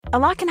A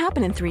lot can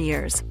happen in 3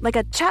 years, like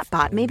a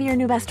chatbot may be your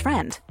new best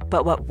friend.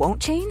 But what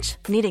won't change?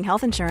 Needing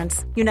health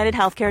insurance. United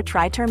Healthcare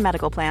Tri-Term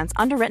Medical Plans,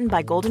 underwritten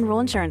by Golden Rule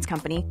Insurance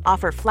Company,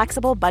 offer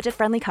flexible,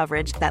 budget-friendly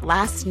coverage that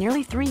lasts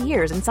nearly 3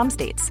 years in some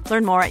states.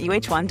 Learn more at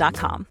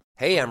uh1.com.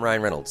 Hey, I'm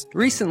Ryan Reynolds.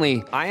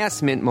 Recently, I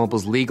asked Mint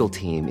Mobile's legal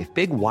team if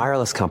big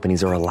wireless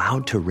companies are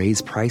allowed to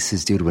raise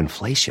prices due to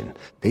inflation.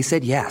 They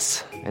said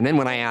yes. And then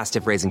when I asked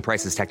if raising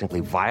prices technically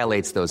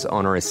violates those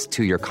onerous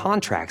 2-year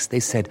contracts, they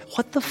said,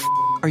 "What the f***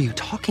 are you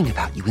talking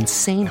about, you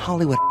insane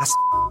Hollywood ass?"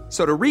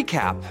 So to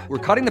recap, we're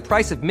cutting the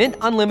price of Mint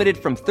Unlimited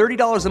from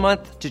 $30 a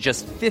month to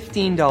just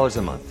 $15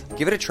 a month.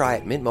 Give it a try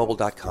at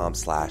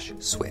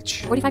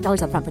mintmobile.com/switch.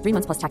 $45 up front for 3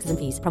 months plus taxes and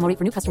fees. Promo rate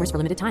for new customers for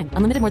limited time.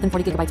 Unlimited more than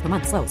 40 gigabytes per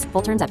month. Slows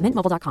full terms at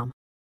mintmobile.com.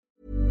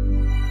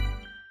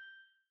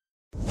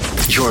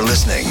 You're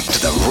listening to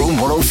the Room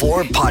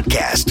 104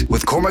 podcast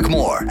with Cormac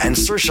Moore and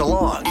Saoirse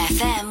Long.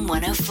 FM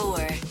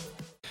 104.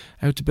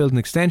 Out to build an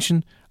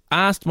extension.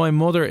 Asked my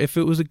mother if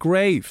it was a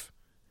grave.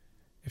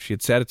 If she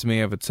had said it to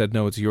me, I would have said,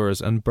 "No, it's yours,"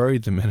 and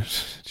buried them in it.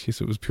 Jeez,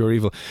 it was pure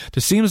evil.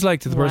 There seems like,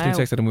 to the person who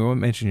texted, and we won't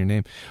mention your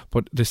name,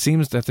 but there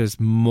seems that there's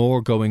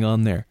more going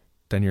on there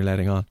than you're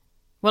letting on.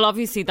 Well,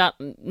 obviously that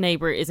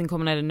neighbour isn't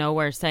coming out of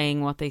nowhere saying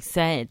what they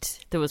said.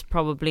 There was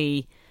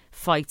probably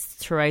fights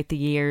throughout the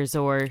years,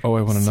 or I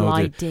want to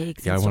know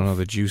digs. I want to know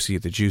the juicy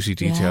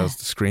details,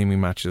 the screaming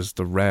matches,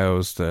 the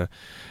rows, the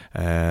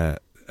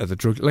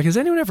drug. Like, has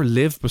anyone ever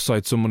lived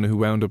beside someone who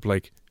wound up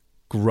like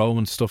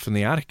growing stuff in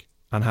the attic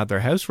and had their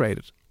house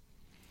raided?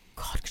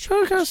 God,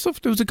 that kind of stuff.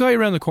 There was a guy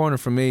around the corner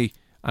from me,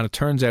 and it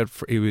turns out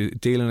he was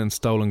dealing in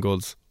stolen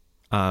goods.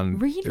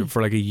 And really?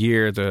 For like a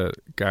year, the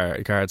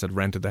guards had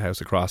rented the house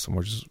across, and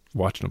were just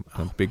watching him.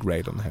 And a big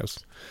raid on the house.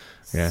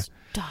 Yeah.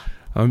 Stop.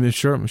 I'm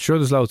sure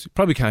there's loads. You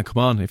probably can't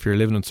come on if you're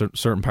living in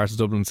certain parts of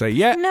Dublin and say,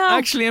 "Yeah, no,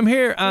 actually I'm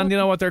here," and you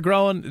know what, they're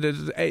growing.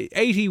 There's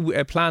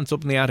 80 plants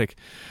up in the attic.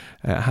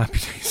 Happy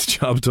days,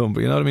 job done.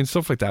 But you know what I mean?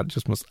 Stuff like that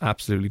just must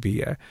absolutely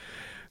be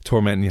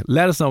tormenting you.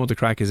 Let us know what the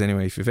crack is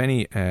anyway. If you have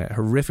any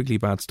horrifically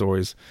bad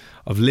stories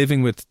of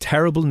living with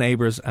terrible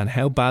neighbours and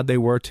how bad they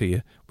were to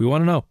you, we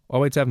want to know.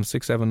 087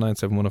 679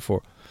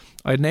 104.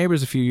 I had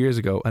neighbours a few years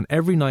ago, and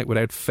every night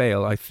without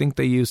fail, I think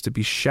they used to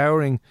be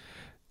showering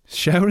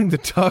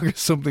the dog or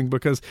something,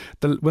 because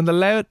when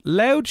the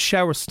loud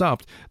shower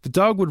stopped, the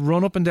dog would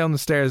run up and down the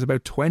stairs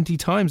about 20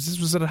 times. This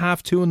was at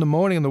 2:30 in the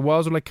morning, and the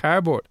walls were like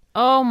cardboard.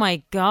 Oh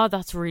my God,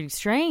 that's really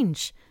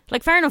strange.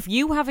 Like, fair enough,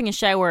 you having a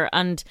shower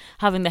and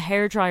having the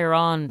hairdryer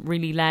on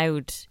really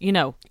loud,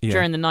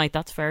 during the night,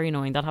 that's very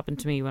annoying. That happened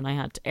to me when I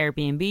had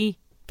Airbnb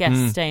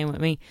guests staying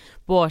with me.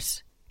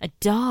 But a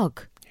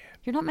dog,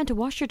 you're not meant to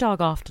wash your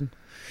dog often.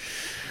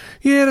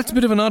 Yeah, that's a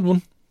bit of an odd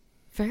one.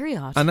 Very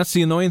odd. And that's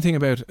the annoying thing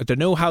about the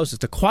new houses.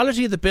 The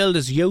quality of the build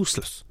is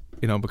useless,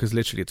 because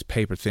literally it's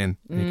paper thin.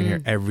 And you can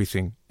hear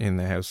everything in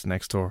the house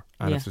next door.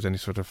 And if there's any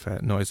sort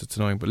of noise, it's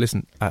annoying. But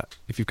listen,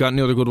 if you've got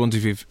any other good ones,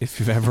 if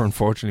you've ever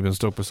unfortunately been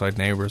stuck beside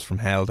neighbours from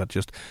hell that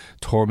just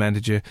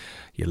tormented you,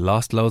 you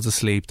lost loads of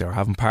sleep, they were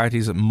having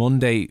parties at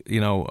Monday,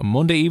 a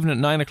Monday evening at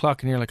 9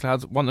 o'clock, and you're like,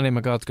 lads, what in the name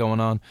of God's going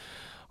on?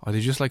 Or they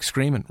just like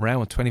screaming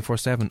around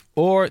 24/7,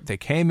 or they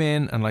came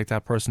in and, like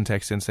that person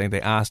texted in saying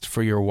they asked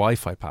for your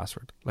Wi-Fi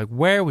password. Like,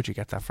 where would you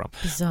get that from?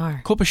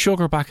 Bizarre. Cup of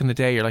sugar back in the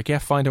day, you're like, yeah,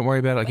 fine, don't worry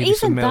about it, I'll give you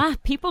some milk. Even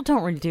that, people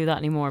don't really do that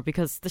anymore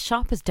because the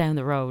shop is down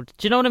the road.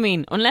 Do you know what I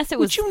mean? Unless it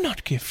was... Would you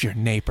not give your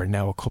neighbour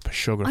now a cup of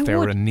sugar if they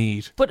were in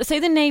need? But say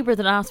the neighbour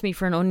that asked me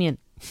for an onion,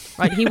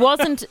 right? He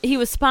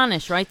was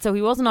Spanish, right? So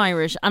he wasn't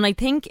Irish, and I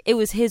think it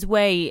was his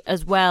way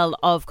as well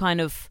of kind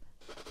of,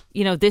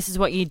 this is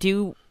what you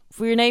do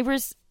for your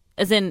neighbours.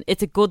 As in,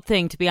 it's a good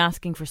thing to be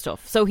asking for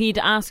stuff. So he'd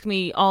ask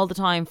me all the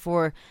time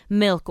for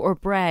milk or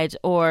bread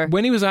or...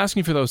 When he was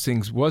asking for those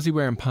things, was he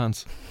wearing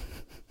pants?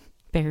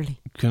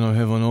 Barely. Can I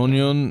have an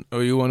onion?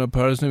 Or you want a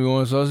parsnip? You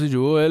want a sausage?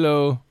 Oh,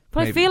 hello. But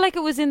maybe. I feel like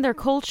it was in their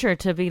culture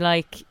to be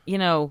like,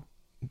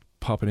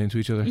 popping into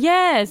each other.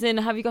 Yeah, as in,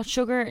 have you got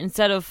sugar?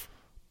 Instead of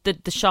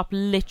the shop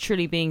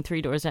literally being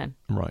 3 doors down.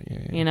 Right,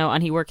 yeah.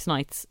 And he works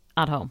nights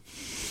at home.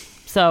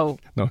 So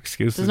no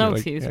excuses. There's no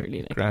excuse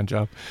really. Grand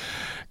job.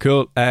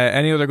 Cool.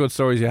 Any other good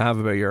stories you have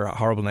about your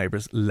horrible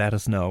neighbours? Let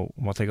us know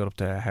what they got up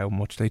to, how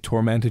much they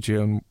tormented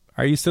you, and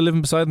are you still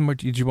living beside them, or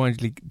did you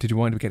wind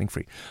up getting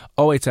free?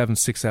 087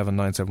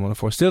 679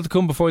 7104. Still to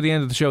come before the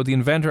end of the show, the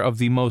inventor of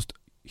the most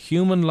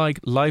human-like,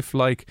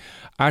 lifelike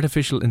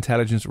artificial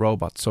intelligence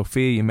robot,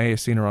 Sophia. You may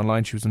have seen her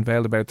online. She was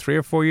unveiled about 3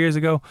 or 4 years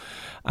ago.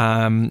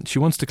 She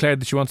once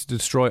declared that she wants to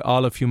destroy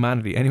all of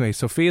humanity. Anyway,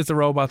 Sophia's the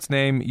robot's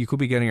name. You could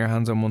be getting your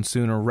hands on one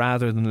sooner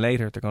rather than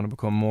later. They're going to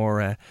become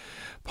more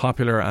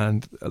popular,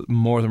 and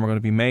more of them are going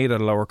to be made at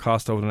a lower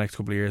cost over the next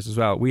couple of years as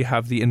well. We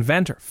have the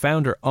inventor,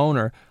 founder,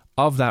 owner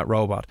of that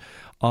robot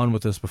on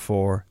with us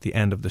before the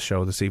end of the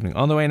show this evening.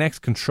 On the way next,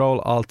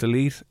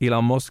 Control-Alt-Delete.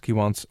 Elon Musk, he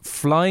wants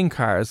flying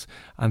cars,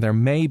 and there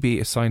may be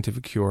a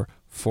scientific cure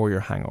for your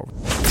hangover.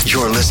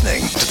 You're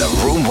listening to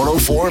the Room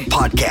 104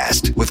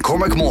 podcast with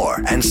Cormac Moore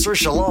and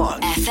Saoirse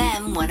Long.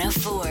 FM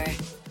 104.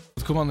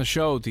 Let's come on the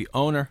show, the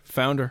owner,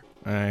 founder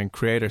and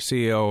creator,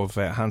 CEO of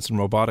Hanson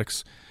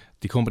Robotics,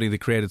 the company that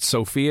created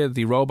Sophia,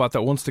 the robot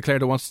that once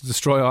declared it wants to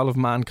destroy all of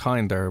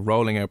mankind. They're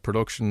rolling out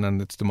production,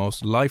 and it's the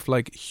most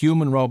lifelike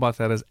human robot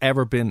that has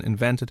ever been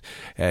invented.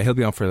 He'll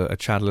be on for a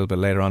chat a little bit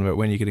later on about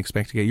when you can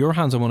expect to get your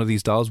hands on one of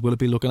these dolls. Will it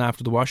be looking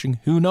after the washing?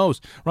 Who knows?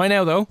 Right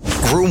now, though,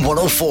 Room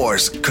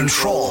 104's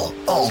Control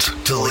Alt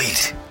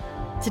Delete.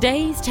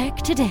 Today's tech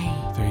today.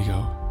 there you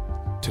go.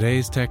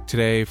 Today's tech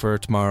today for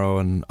tomorrow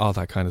and all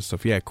that kind of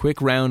stuff. Yeah, quick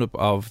roundup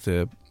of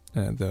the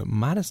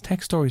maddest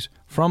tech stories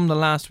from the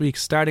last week.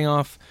 Starting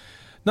off,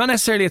 not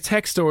necessarily a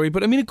tech story,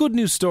 but I mean a good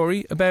news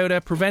story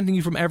about preventing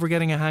you from ever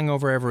getting a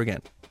hangover ever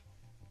again.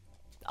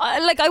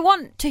 I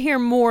want to hear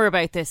more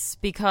about this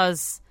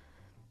because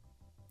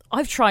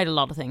I've tried a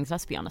lot of things,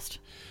 let's be honest.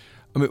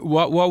 I mean,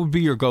 what would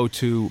be your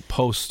go-to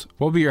post?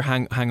 What would be your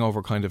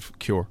hangover kind of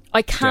cure?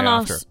 I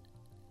cannot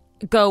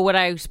go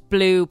without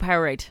blue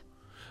Powerade.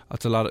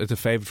 That's a lot. It's a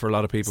favourite for a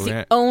lot of people. It's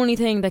the only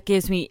thing that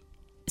gives me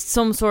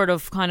some sort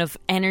of kind of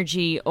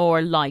energy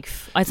or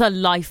life. I saw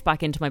life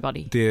back into my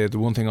body. The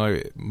one thing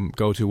I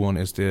go to one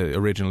is the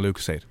original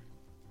Lucozade.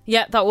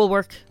 Yeah, that will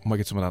work. I might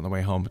get some of that on the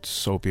way home. It's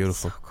so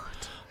beautiful. So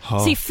good.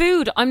 Oh. See,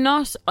 food, I'm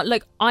not,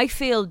 like, I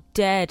feel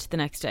dead the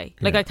next day.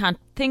 Like, Yeah. I can't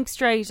think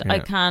straight. Yeah. I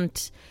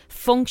can't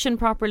function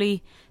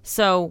properly.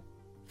 So,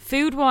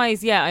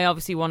 food-wise, yeah, I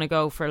obviously want to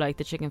go for, like,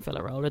 the chicken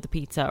fillet roll or the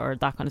pizza or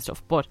that kind of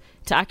stuff. But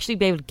to actually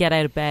be able to get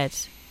out of bed,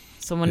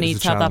 someone It is needs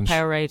a to have that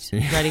challenge.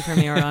 Powerade ready for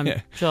me or I'm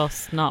Yeah.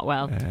 just not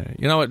well.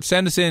 You know what?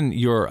 Send us in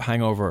your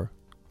hangover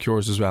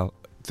cures as well.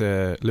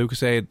 The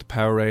Lucozade, the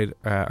Powerade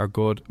are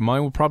good.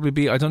 Mine will probably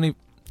be,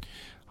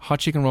 hot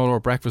chicken roll or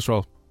breakfast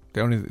roll. The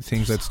only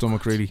things I'd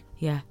stomach really.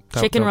 Yeah, That-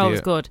 chicken that'll roll be is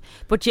it. good.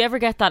 But do you ever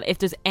get that if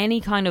there's any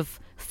kind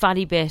of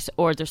fatty bit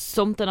or there's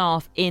something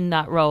off in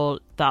that roll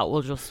that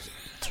will just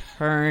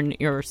turn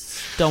your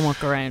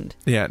stomach around?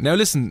 Yeah. Now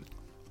listen,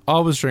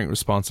 always drink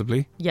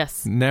responsibly.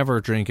 Yes.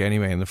 Never drink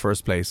anyway in the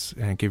first place,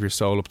 and give your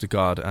soul up to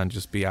God and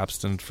just be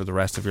abstinent for the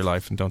rest of your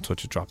life and don't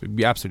touch a drop. It'd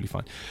be absolutely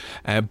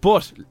fine.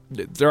 But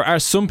there are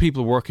some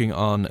people working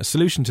on a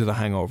solution to the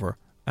hangover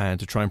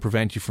and to try and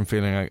prevent you from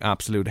feeling like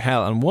absolute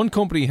hell. And one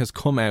company has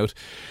come out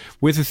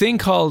with a thing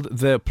called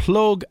the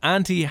Plug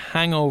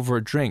Anti-Hangover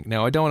Drink.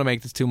 Now, I don't want to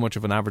make this too much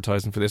of an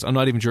advertising for this. I'm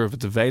not even sure if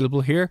it's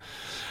available here.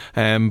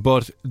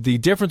 But the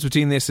difference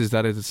between this is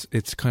that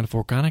it's kind of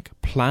organic,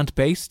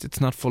 plant-based.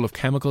 It's not full of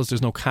chemicals.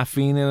 There's no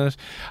caffeine in it.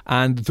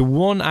 And the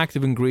one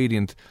active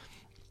ingredient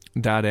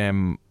that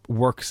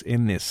works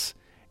in this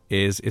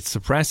is it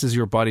suppresses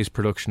your body's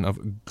production of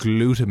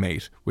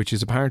glutamate, which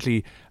is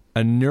apparently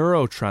a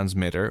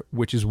neurotransmitter,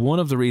 which is one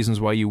of the reasons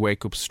why you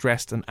wake up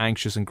stressed and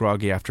anxious and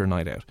groggy after a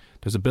night out.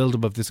 There's a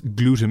buildup of this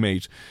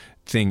glutamate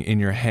thing in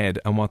your head,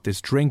 and what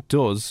this drink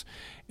does,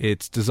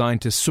 it's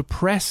designed to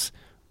suppress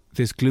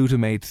this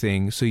glutamate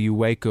thing so you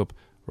wake up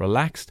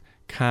relaxed,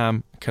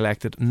 calm,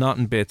 collected, not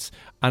in bits,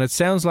 and it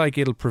sounds like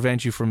it'll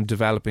prevent you from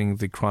developing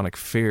the chronic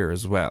fear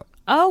as well.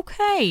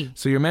 Okay.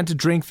 So you're meant to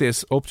drink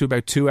this up to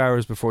about 2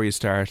 hours before you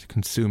start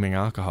consuming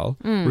alcohol.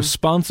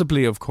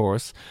 Responsibly, of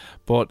course,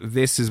 but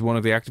this is one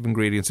of the active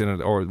ingredients in it,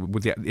 or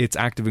with its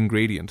active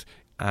ingredient,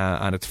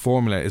 and its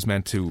formula is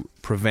meant to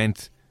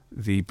prevent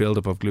the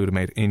buildup of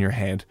glutamate in your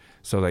head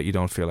so that you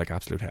don't feel like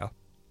absolute hell.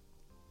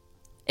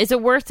 Is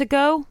it worth a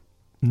go?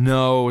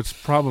 No, it's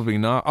probably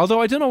not.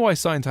 Although I don't know why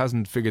science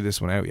hasn't figured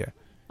this one out yet.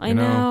 I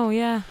know,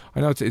 yeah. I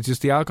know it's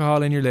just the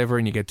alcohol in your liver,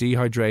 and you get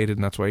dehydrated,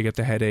 and that's why you get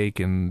the headache,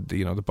 and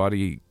the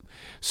body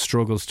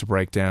struggles to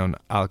break down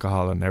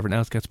alcohol, and everything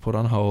else gets put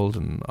on hold,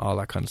 and all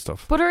that kind of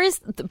stuff. But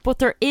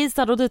there is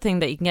that other thing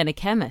that you can get in a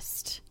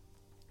chemist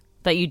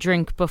that you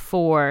drink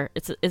before.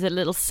 Is a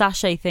little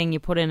sachet thing you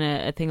put in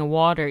a thing of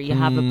water. You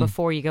have it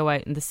before you go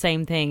out, and the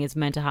same thing is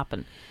meant to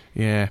happen.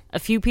 Yeah. A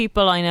few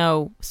people I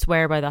know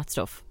swear by that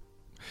stuff.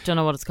 Don't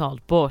know what it's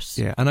called, but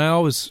Yeah, and I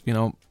always,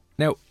 now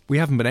we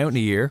haven't been out in a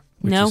year,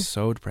 which No. is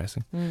so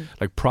depressing.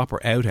 Like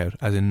proper out,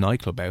 as in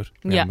nightclub out.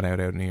 We Yeah. haven't been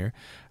out in a year.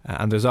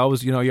 And there's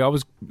always, you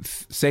always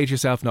say to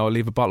yourself, no, I'll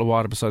leave a bottle of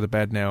water beside the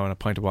bed now and a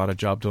pint of water,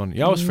 job done.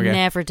 You always forget.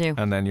 never do.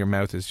 And then your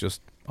mouth is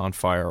just on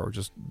fire or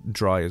just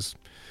dry as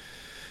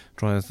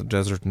the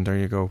desert, and there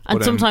you go. And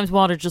But, sometimes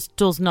water just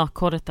does not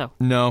cut it, though.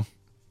 no,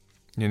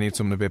 you need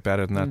something a bit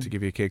better than that to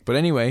give you a kick. But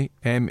anyway,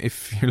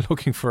 if you're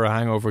looking for a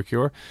hangover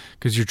cure,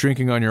 because you're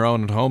drinking on your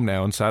own at home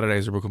now, and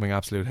Saturdays are becoming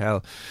absolute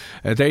hell,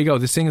 there you go.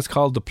 This thing is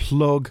called the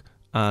Plug,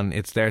 and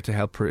it's there to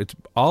help. It's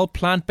all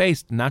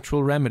plant-based,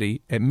 natural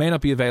remedy. It may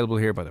not be available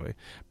here, by the way,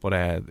 but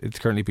it's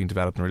currently being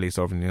developed and released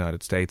over in the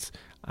United States,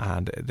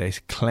 and they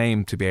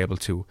claim to be able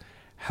to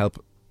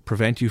help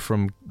prevent you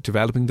from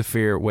developing the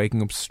fear,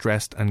 waking up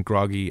stressed and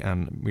groggy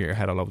and your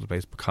head all over the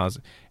place, because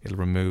it'll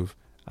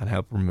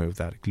help remove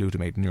that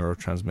glutamate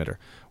neurotransmitter,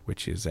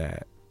 which is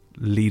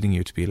leading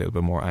you to be a little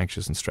bit more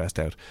anxious and stressed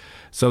out.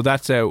 So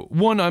that's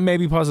one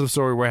maybe positive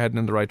story. We're heading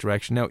in the right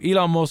direction. Now,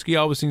 Elon Musk, he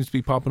always seems to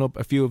be popping up.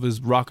 A few of his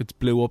rockets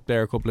blew up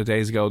there a couple of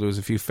days ago. There was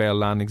a few failed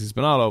landings. He's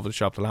been all over the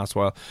shop the last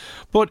while.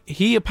 But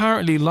he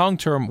apparently long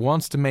term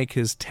wants to make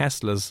his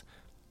Teslas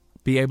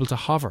be able to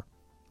hover.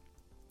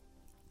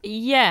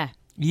 Yeah.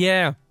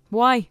 Yeah.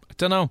 Why?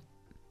 Don't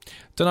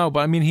Don't know,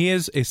 but I mean, he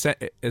is a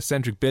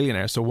eccentric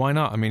billionaire, so why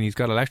not? I mean, he's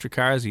got electric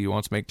cars, he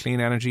wants to make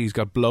clean energy, he's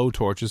got blow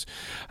torches,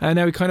 and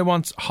now he kind of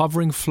wants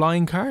hovering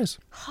flying cars.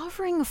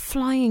 Hovering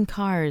flying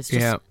cars,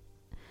 just, Yeah.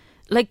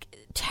 like,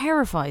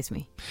 terrifies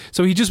me.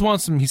 So he just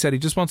wants them, he said he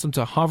just wants them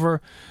to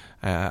hover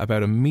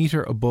about a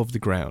metre above the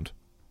ground.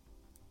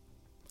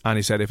 And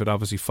he said if it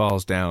obviously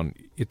falls down,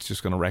 it's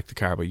just going to wreck the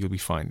car, but you'll be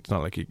fine. It's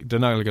not like they're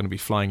not going to be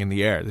flying in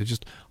the air. They're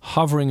just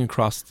hovering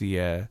across the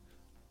place.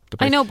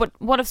 I know, but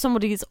what if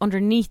somebody's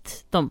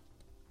underneath them?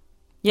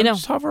 You know,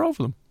 just hover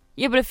over them.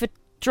 Yeah, but if it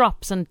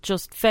drops and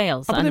just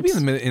fails, But and they'll be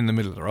in the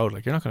middle of the road.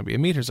 Like, you're not going to be. A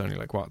meter's only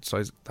like what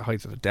size? The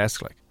height of the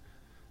desk, like.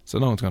 So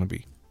no one's going to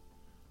be.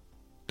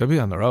 They'll be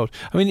on the road.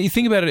 I mean, you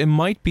think about it. It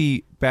might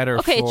be better.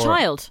 Okay, for... a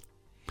child.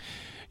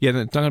 Yeah,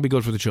 it's not going to be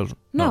good for the children.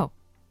 No.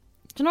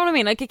 Do you know what I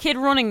mean? Like a kid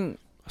running.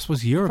 I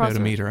suppose you're about a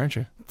metre, aren't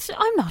you?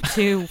 I'm not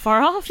too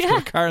far off, She's yeah.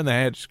 got a car in the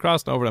head, she's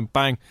crossing over and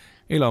bang,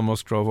 Elon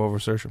Musk drove over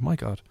Saoirse. My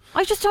God.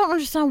 I just don't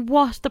understand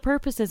what the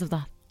purpose is of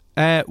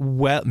that.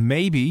 Well,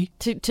 maybe.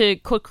 To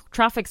cut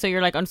traffic, so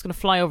you're like, I'm just going to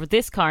fly over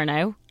this car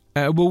now.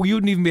 Well, you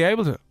wouldn't even be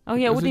able to. Oh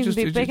yeah, it wouldn't even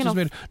be big enough.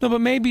 No, but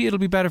maybe it'll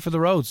be better for the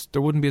roads.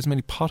 There wouldn't be as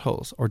many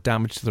potholes or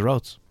damage to the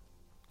roads.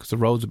 Because the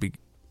roads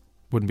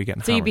wouldn't be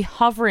getting So hammered. you'd be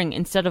hovering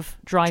instead of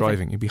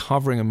driving. You'd be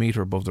hovering a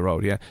metre above the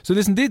road, yeah. So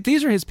listen,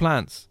 these are his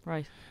plans.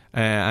 Right.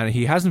 And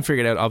he hasn't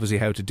figured out, obviously,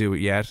 how to do it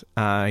yet.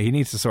 He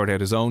needs to sort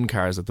out his own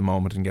cars at the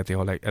moment and get the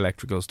whole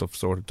electrical stuff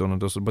sorted, done and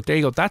dusted. But there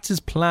you go. That's his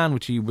plan,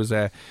 which he was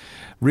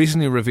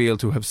recently revealed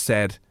to have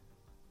said,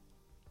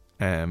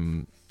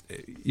 in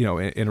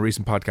a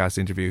recent podcast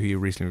interview, he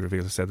recently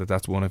revealed to said that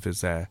that's one of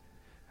his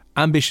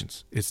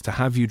ambitions, is to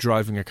have you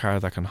driving a car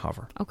that can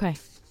hover. Okay.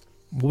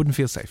 Wouldn't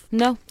feel safe.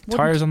 No.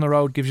 Tyres on the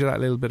road gives you that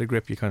little bit of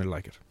grip. You kind of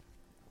like it.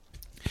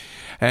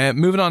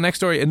 Moving on, next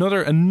story.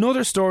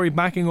 Another story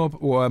backing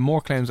up more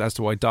claims as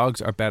to why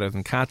dogs are better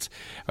than cats.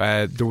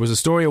 There was a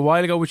story a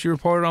while ago which you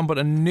reported on, but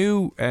a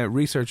new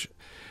research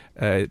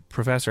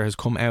professor has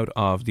come out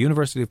of the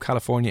University of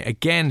California,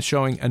 again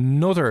showing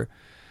another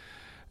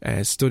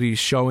study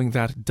showing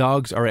that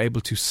dogs are able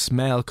to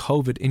smell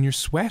COVID in your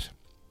sweat.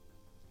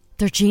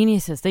 They're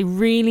geniuses. They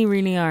really,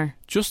 really are.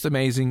 Just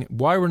amazing.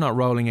 Why we're not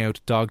rolling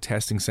out dog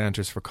testing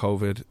centres for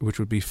COVID, which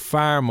would be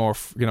far more,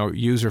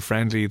 user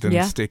friendly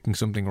than sticking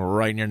something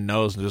right in your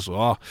nose and just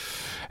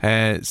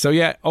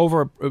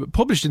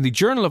published in the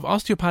Journal of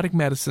Osteopathic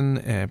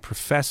Medicine,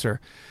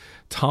 Professor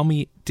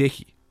Tommy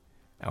Dickey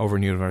over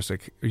in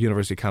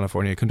University of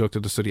California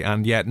conducted the study,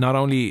 and yet not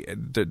only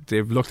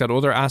they've looked at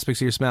other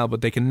aspects of your smell,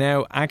 but they can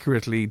now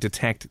accurately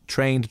detect,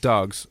 trained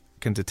dogs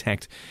can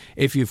detect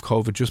if you've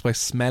COVID just by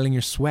smelling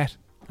your sweat.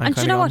 And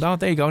do you know what? Oh,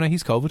 there you go, now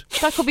he's COVID.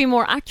 That could be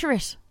more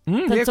accurate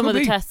than some of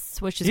the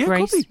tests, which is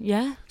great. Could be.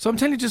 Yeah. So I'm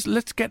telling you, just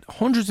let's get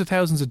hundreds of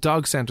thousands of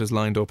dog centres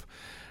lined up,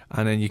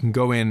 and then you can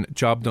go in,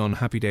 job done,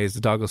 happy days, the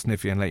dog will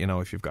sniff you and let you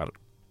know if you've got it.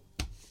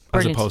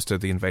 Brilliant. As opposed to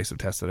the invasive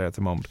tests that are at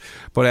the moment.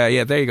 But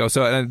there you go.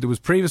 So there was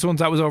previous ones,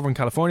 that was over in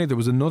California. There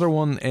was another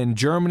one in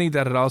Germany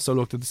that had also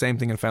looked at the same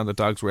thing and found that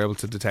dogs were able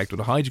to detect with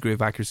a high degree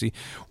of accuracy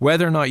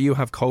whether or not you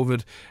have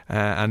COVID,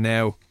 and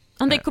now...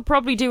 And they could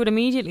probably do it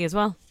immediately as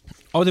well.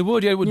 Oh, they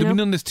would, yeah. They've been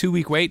on this 2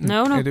 week waiting.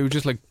 No. They would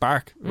just like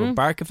bark.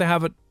 Bark if they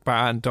have it,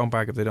 and don't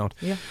bark if they don't.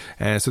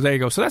 Yeah. So there you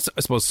go. So that's,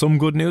 I suppose, some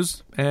good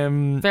news.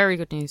 Very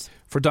good news.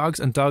 For dogs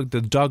and the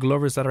dog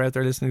lovers that are out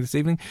there listening this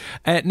evening.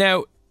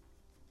 Now,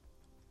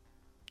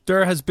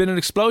 there has been an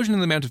explosion in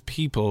the amount of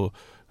people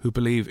who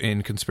believe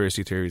in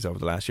conspiracy theories over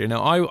the last year.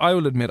 Now, I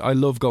will admit, I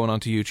love going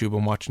onto YouTube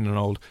and watching an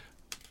old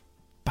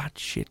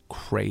batshit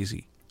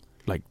crazy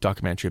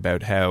documentary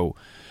about how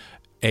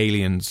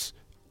aliens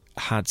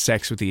had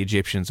sex with the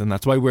Egyptians and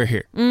that's why we're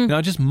here.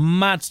 Just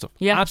mad stuff.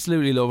 Yeah.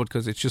 Absolutely love it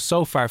because it's just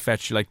so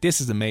far-fetched. You're like, this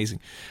is amazing.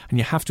 And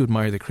you have to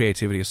admire the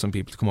creativity of some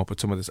people to come up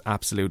with some of this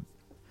absolute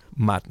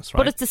madness, right?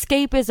 But it's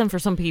escapism for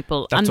some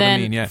people. That's and what then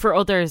I mean, yeah. for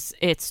others,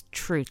 it's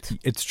truth.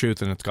 It's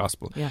truth and it's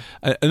gospel. Yeah.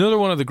 Another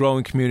one of the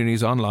growing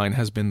communities online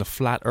has been the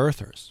flat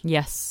earthers.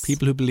 Yes.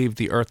 People who believe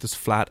the earth is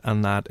flat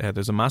and that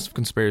there's a massive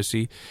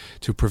conspiracy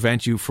to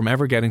prevent you from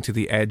ever getting to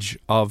the edge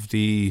of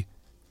the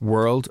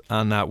world,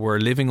 and that we're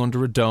living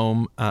under a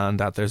dome, and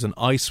that there's an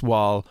ice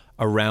wall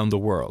around the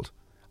world,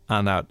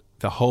 and that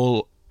the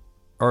whole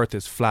earth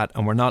is flat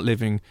and we're not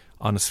living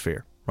on a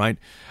sphere, right?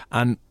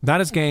 And that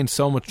has gained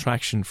so much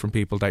traction from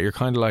people that you're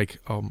kind of like,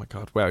 oh my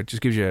God, wow, it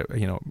just gives you,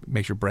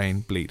 makes your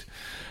brain bleed.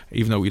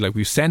 Even though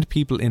we've sent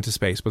people into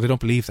space, but they don't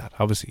believe that,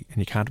 obviously, and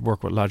you can't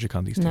work with logic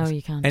on these things. No,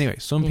 you can't. Anyway,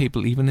 some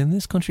people, even in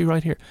this country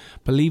right here,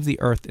 believe the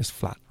earth is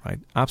flat, right?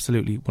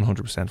 Absolutely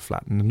 100%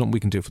 flat, and there's nothing we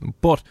can do for them.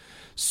 But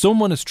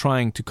someone is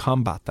trying to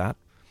combat that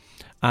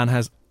and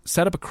has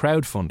set up a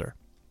crowdfunder.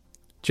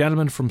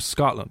 Gentleman from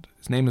Scotland.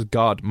 His name is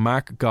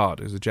Mark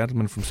God is a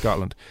gentleman from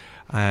Scotland.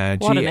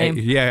 What a name.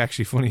 Yeah,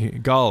 actually funny.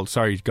 Gald.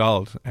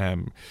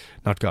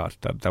 Not God.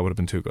 That would have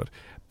been too good.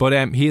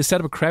 But he has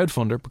set up a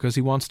crowdfunder because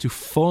he wants to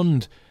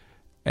send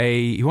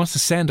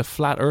a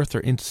flat earther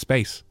into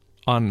space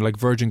on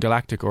Virgin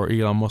Galactic or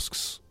Elon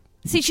Musk's.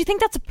 See, do you think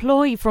that's a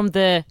ploy from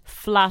the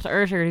flat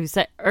earther who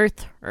said I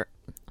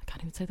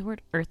can't even say the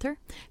word, earther,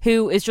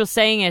 who is just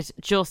saying it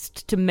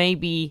just to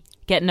maybe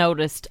get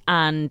noticed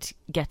and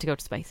get to go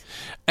to space?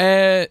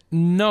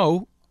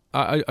 No,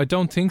 I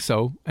don't think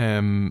so.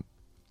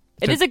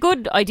 It is a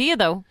good idea,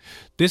 though.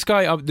 This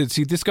guy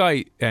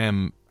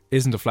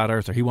isn't a flat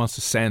earther. He wants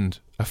to send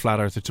a flat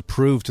earther to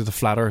prove to the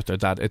flat earther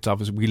that it's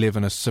obvious we live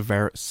in a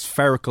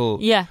spherical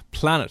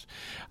planet.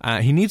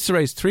 He needs to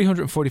raise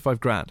 345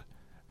 grand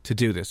to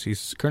do this.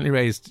 He's currently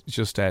raised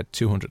just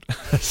 200.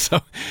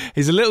 So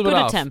he's a little bit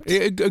off.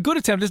 A good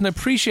attempt. Listen, I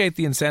appreciate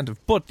the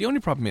incentive, but the only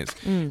problem is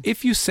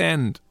if you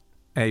send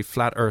a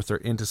flat earther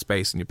into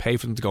space and you pay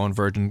for them to go on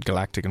Virgin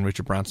Galactic and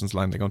Richard Branson's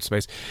line, they go into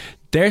space,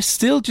 they're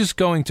still just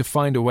going to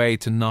find a way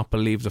to not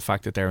believe the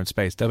fact that they're in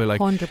space. They'll be like,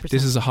 100%.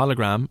 This is a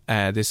hologram,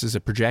 this is a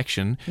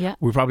projection, Yeah.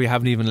 we probably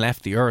haven't even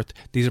left the Earth,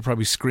 these are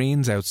probably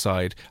screens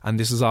outside, and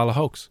this is all a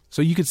hoax.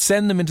 So you could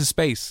send them into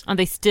space And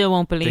they still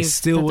won't believe they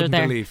still that wouldn't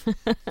they're there. believe.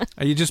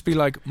 And you just be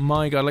like,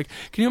 my God, like,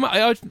 can you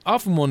I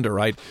often wonder,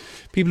 right,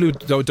 people who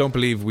don't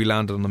believe we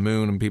landed on the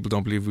moon and people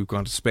don't believe we've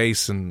gone to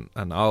space and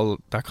all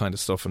that kind of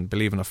stuff and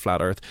believe in a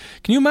flat Earth,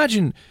 can you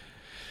imagine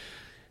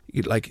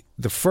like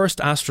the first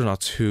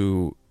astronauts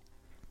who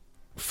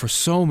for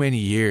so many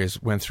years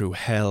went through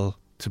hell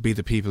to be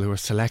the people who are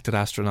selected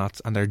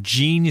astronauts, and they're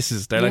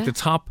geniuses. They're like the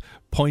top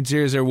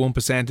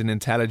 0.001% in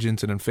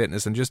intelligence and in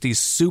fitness, and just these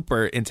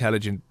super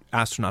intelligent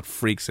astronaut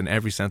freaks in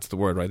every sense of the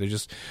word, right? They're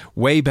just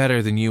way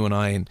better than you and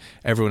I and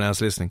everyone else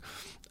listening.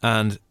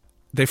 And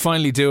they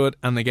finally do it,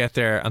 and they get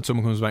there, and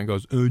someone comes back and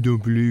goes, I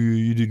don't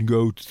believe you didn't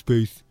go to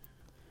space.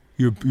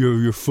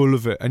 You're full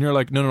of it. And you're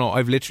like, no,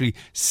 I've literally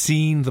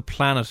seen the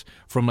planet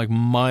from like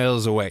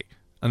miles away.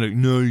 And like,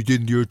 no, you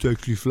didn't. You're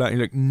actually flat. And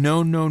you're like,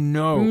 no.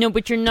 No,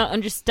 but you're not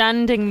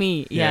understanding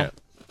me. Yeah.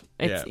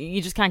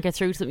 You just can't get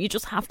through to them. You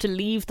just have to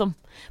leave them.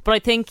 But I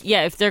think,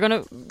 if they're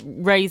going to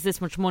raise this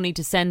much money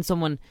to send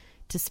someone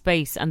to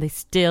space and they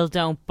still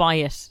don't buy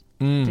it,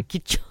 like,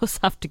 you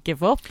just have to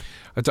give up.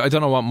 I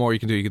don't know what more you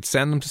can do. You could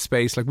send them to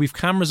space. Like, we've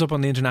cameras up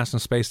on the International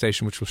Space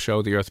Station which will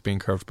show the Earth being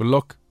curved. But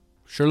look.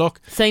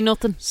 Say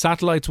nothing.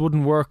 Satellites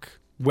wouldn't work.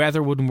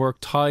 Weather wouldn't work.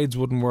 Tides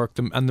wouldn't work.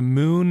 And the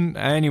moon...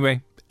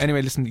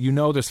 Anyway, listen, you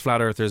know there's flat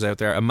earthers out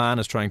there. A man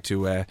is trying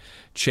to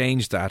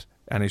change that,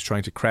 and he's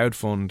trying to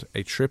crowdfund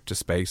a trip to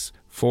space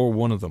for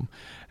one of them.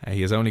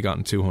 He has only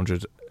gotten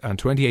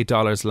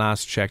 $228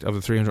 last checked of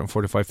the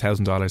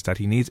 $345,000 that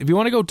he needs. If you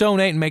want to go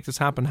donate and make this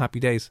happen, happy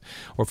days.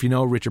 Or if you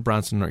know Richard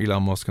Branson or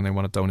Elon Musk and they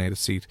want to donate a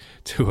seat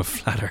to a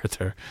flat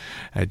earther,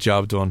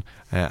 job done,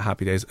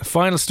 happy days. A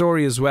final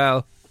story as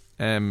well.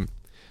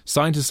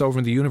 Scientists over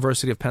in the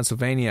University of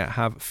Pennsylvania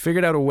have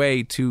figured out a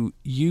way to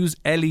use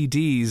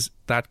LEDs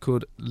that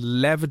could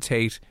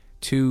levitate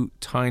 2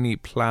 tiny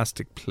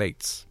plastic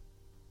plates.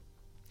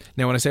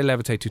 Now, when I say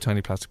levitate 2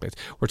 tiny plastic plates,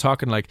 we're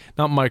talking like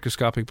not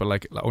microscopic, but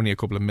like only a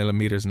couple of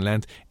millimeters in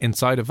length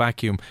inside a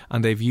vacuum,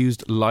 and they've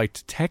used light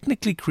to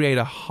technically create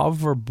a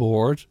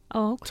hoverboard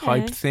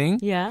type thing.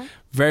 Yeah.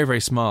 Very,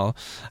 very small.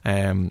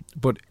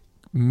 But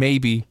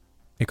maybe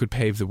it could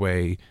pave the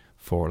way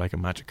for like a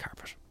magic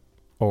carpet.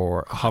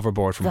 Or a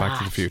hoverboard from Back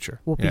to the Future.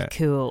 Would be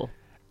cool.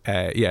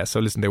 So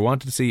listen, they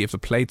wanted to see if the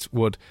plates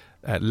would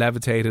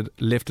levitated,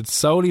 lifted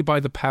solely by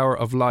the power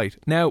of light.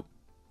 Now,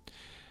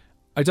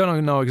 I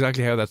don't know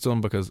exactly how that's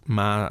done because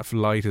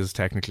light is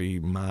technically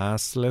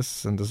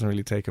massless and doesn't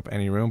really take up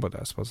any room, but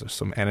I suppose there's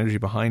some energy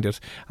behind it,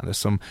 and there's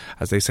some,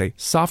 as they say,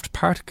 soft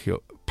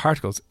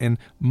particles in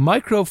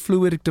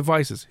microfluidic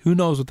devices. Who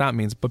knows what that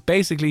means? But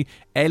basically,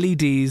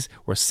 LEDs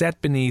were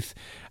set beneath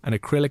an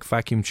acrylic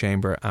vacuum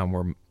chamber and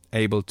were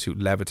able to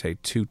levitate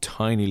 2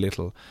 tiny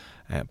little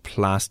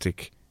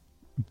plastic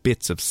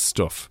bits of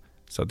stuff.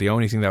 So the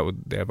only thing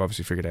they've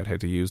obviously figured out how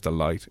to use the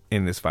light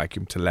in this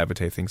vacuum to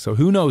levitate things. So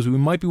who knows? We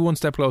might be one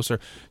step closer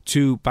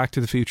to Back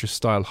to the Future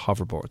style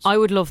hoverboards. I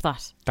would love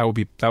that. That would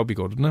be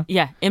good, wouldn't it?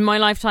 Yeah, in my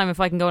lifetime,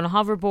 if I can go on a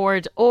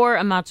hoverboard or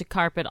a magic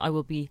carpet, I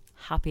will be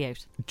happy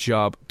out.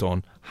 Job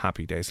done.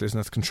 Happy days. Listen,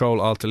 that's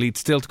Control-Alt-Delete.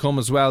 Still to come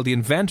as well, the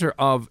inventor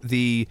of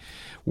the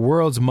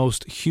world's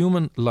most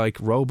human-like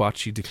robot.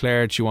 She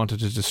declared she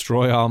wanted to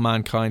destroy all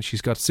mankind. She's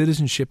got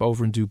citizenship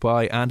over in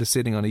Dubai and is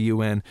sitting on a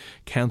UN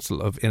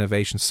Council of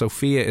Innovation.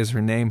 Sophia is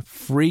her name.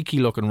 Freaky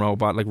looking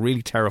robot, like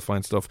really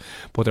terrifying stuff.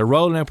 But they're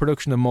rolling out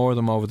production of more of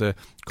them over the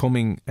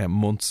coming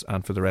months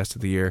and for the rest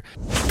of the year.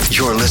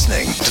 You're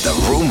listening to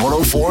the Room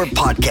 104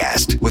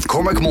 podcast with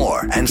Cormac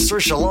Moore and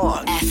Saoirse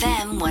Long.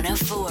 FM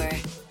 104.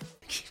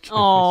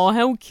 Oh,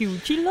 how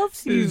cute. She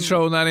loves you. He's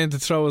throwing that in to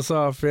throw us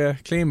off, yeah.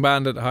 Clean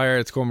Bandit, higher.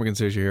 It's Cormac and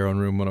Saoirse here on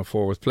Room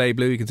 104 with Play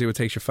Blue. You can see what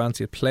takes your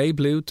fancy at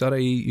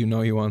playblue.ie. You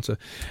know you want to.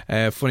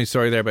 Funny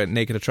story there about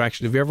Naked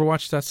Attraction. Have you ever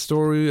watched that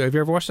story? Have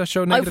you ever watched that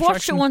show, Naked Attraction? I've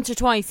watched it once or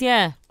twice,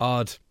 yeah.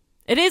 Odd.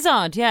 It is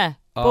odd, yeah.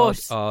 Odd,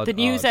 the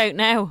news out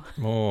now.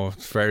 Oh,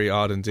 it's very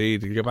odd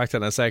indeed. We'll get back to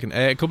that in a second.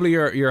 A couple of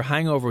your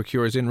hangover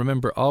cures in.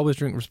 Remember, always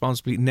drink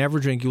responsibly. Never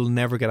drink. You will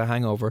never get a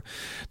hangover.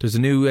 There's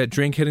a new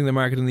drink hitting the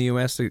market in the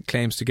US that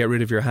claims to get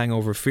rid of your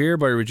hangover fear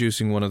by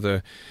reducing one of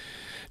the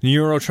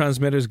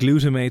neurotransmitters,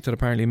 glutamate, that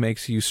apparently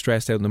makes you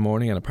stressed out in the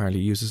morning, and apparently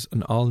uses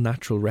an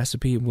all-natural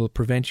recipe and will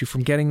prevent you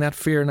from getting that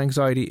fear and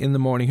anxiety in the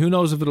morning. Who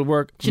knows if it'll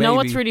work? Do you know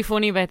what's really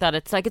funny about that?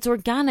 It's like it's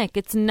organic,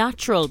 it's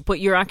natural, but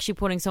you're actually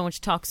putting so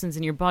much toxins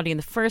in your body in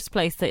the first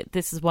place that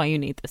this is why you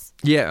need this.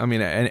 Yeah, I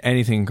mean,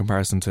 anything in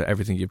comparison to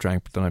everything you've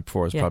drank the night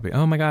before is probably,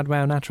 oh my God,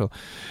 wow, natural.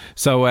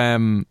 So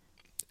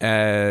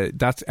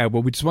that's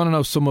well, we just want to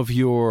know some of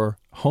your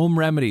home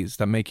remedies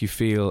that make you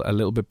feel a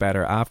little bit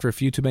better after a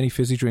few too many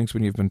fizzy drinks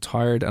when you've been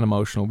tired and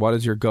emotional. What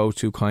is your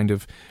go-to kind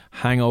of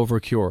hangover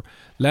cure?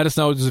 Let us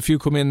know. There's a few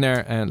come in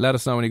there, and let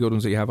us know any good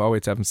ones that you have.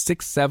 087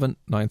 67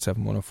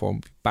 97 104. We'll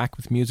be back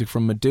with music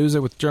from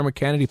Medusa with Dermot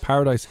Kennedy.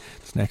 Paradise.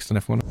 It's next on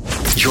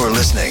F1. You're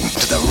listening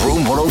to the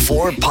Room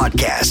 104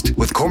 podcast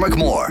with Cormac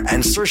Moore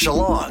and Saoirse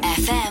Long.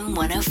 FM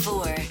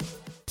 104.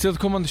 Still to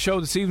come on the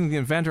show this evening, the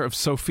inventor of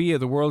Sophia,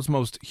 the world's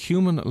most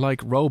human-like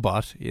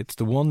robot. It's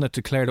the one that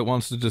declared it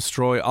wants to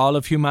destroy all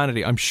of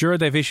humanity. I'm sure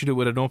they've issued it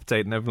with an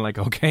update and they've been like,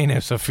 okay now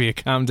Sophia,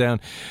 calm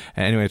down.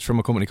 Anyway, it's from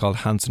a company called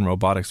Hanson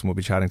Robotics, and we'll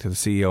be chatting to the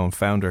CEO and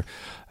founder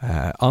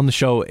on the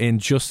show in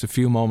just a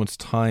few moments'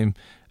 time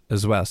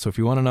as well. So if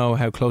you want to know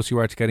how close you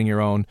are to getting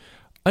your own,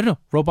 I don't know,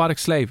 robotic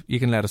slave, you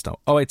can let us know.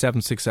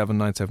 087 67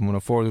 97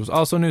 104. There was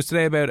also news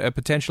today about a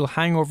potential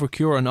hangover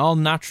cure, an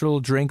all-natural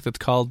drink that's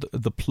called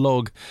The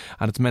Plug,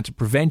 and it's meant to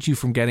prevent you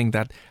from getting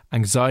that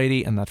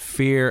anxiety and that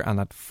fear and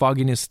that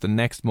fogginess the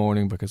next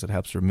morning, because it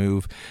helps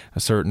remove a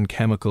certain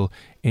chemical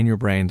in your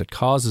brain that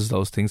causes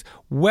those things.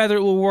 Whether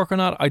it will work or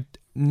not, I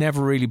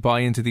never really buy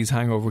into these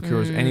hangover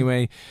cures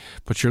anyway,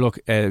 but sure, look,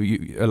 a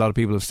lot of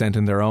people have sent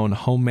in their own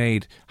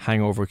homemade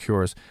hangover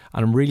cures,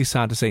 and I'm really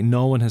sad to say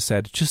no one has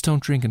said just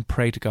don't drink and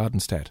pray to God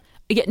instead.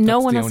 Yeah, no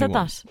one has said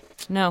that.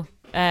 No,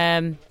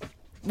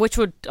 which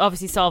would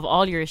obviously solve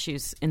all your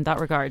issues in that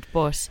regard,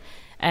 but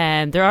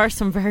there are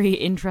some very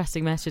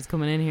interesting messages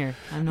coming in here.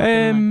 I'm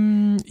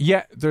not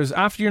yeah, there's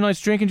after your night's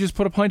drinking, just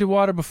put a pint of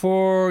water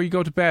before you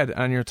go to bed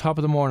and you're top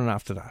of the morning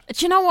after that.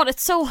 Do you know what?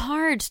 It's so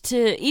hard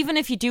to, even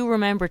if you do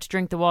remember to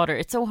drink the water,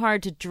 it's so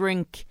hard to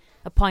drink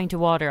a pint of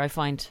water, I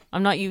find.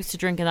 I'm not used to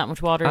drinking that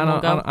much water in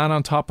one go. And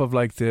on top of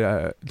like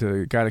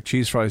the garlic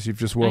cheese fries you've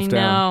just wolfed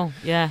down. I know,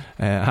 yeah.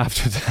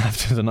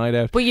 After the night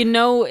out. But you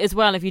know as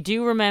well, if you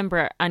do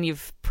remember and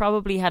you've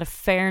probably had a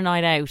fair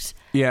night out,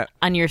 yeah,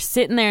 and you're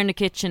sitting there in the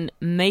kitchen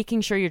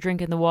making sure you're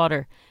drinking the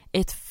water,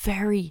 it's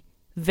very,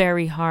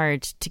 very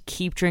hard to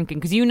keep drinking,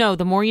 because you know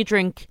the more you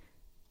drink,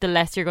 the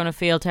less you're going to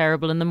feel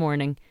terrible in the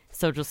morning.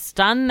 So just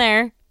stand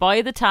there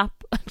by the tap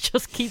and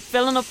just keep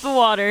filling up the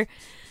water.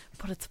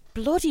 But it's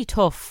bloody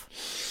tough.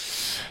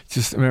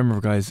 Just remember,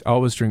 guys,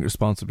 always drink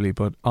responsibly,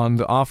 but on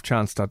the off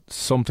chance that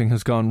something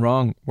has gone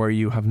wrong where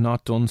you have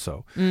not done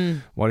so,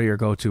 what are your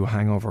go-to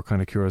hangover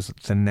kind of cures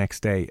the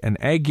next day? An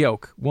egg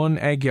yolk, one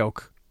egg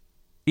yolk.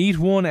 Eat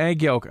one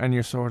egg yolk and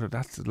you're sort of,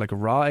 that's like a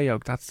raw egg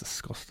yolk, that's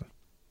disgusting.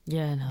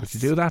 Yeah, no. Would you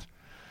do that?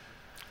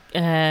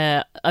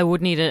 I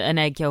would need an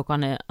egg yolk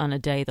on a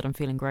day that I'm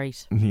feeling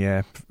great.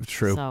 Yeah,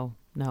 true. So,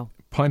 no.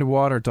 Pint of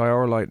water,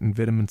 Diorolite and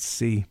vitamin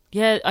C.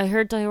 Yeah, I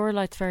heard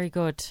Diorolite's very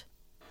good.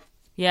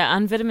 Yeah,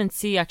 and vitamin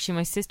C, actually.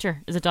 My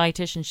sister is a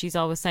dietitian. She's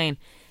always saying,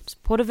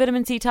 just put a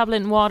vitamin C tablet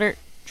in water,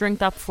 drink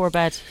that before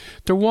bed.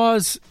 There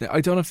was, I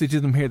don't know if they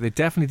did them here, they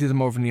definitely did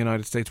them over in the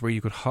United States, where you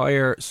could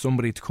hire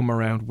somebody to come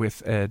around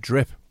with a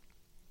drip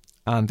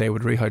and they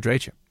would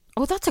rehydrate you.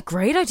 Oh, that's a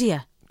great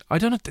idea. I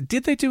don't know,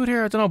 did they do it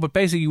here? I don't know, but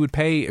basically you would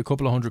pay a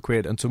couple of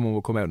 £100 and someone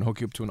would come out and hook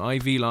you up to an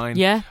IV line.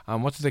 Yeah.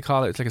 What do they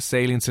call it? It's like a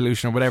saline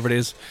solution or whatever it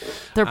is.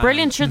 They're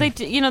brilliant. Sure,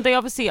 they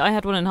obviously, I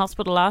had one in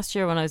hospital last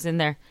year when I was in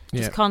there,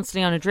 just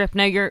constantly on a drip.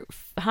 Now your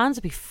hands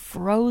would be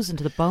frozen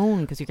to the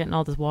bone because you're getting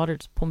all this water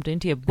just pumped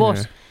into you,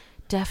 but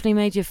definitely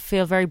made you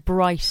feel very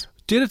bright.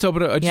 Did it though?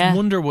 But I just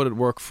wonder, would it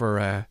work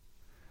for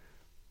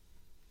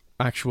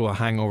actual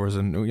hangovers,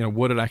 and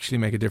would it actually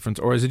make a difference,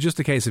 or is it just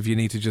a case of you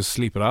need to just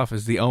sleep it off?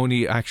 Is the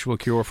only actual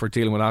cure for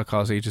dealing with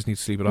alcohol so you just need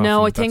to sleep it off?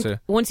 No, I think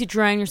once you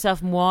drown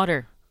yourself in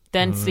water,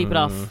 then sleep it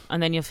off,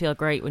 and then you'll feel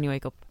great when you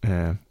wake up.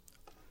 Yeah.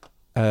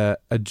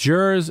 A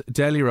Jer's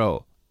deli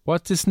roll.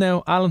 What's this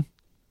now, Alan?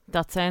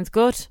 That sounds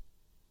good.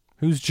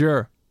 Who's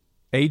Jer?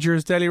 A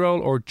Jer's deli roll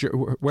or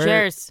where?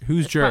 Jer's.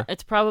 Who's Jer?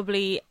 It's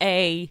probably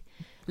a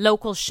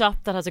local shop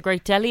that has a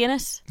great deli in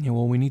it. Yeah,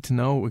 well, we need to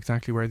know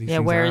exactly where these things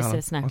are. Yeah, where is Alan.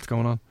 this now? What's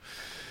going on?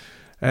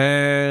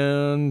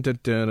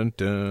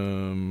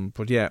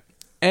 But yeah,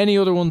 any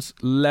other ones,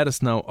 let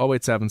us know.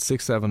 087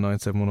 67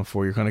 97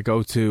 104. Your kind of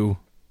go to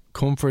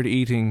comfort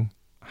eating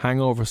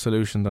hangover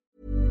solution.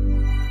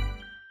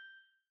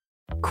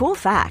 Cool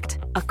fact,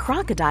 a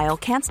crocodile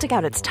can't stick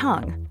out its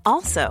tongue.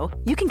 Also,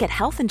 you can get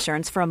health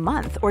insurance for a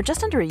month or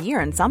just under a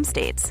year in some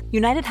states.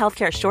 United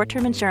Healthcare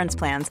short-term insurance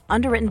plans,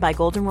 underwritten by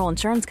Golden Rule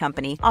Insurance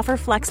Company, offer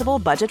flexible,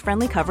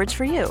 budget-friendly coverage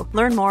for you.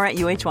 Learn more at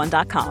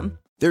uh1.com.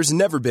 There's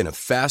never been a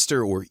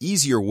faster or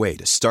easier way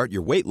to start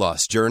your weight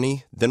loss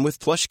journey than with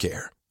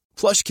PlushCare.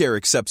 PlushCare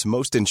accepts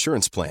most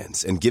insurance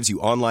plans and gives you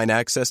online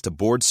access to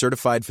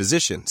board-certified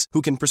physicians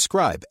who can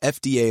prescribe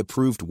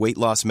FDA-approved weight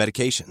loss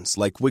medications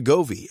like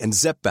Wegovy and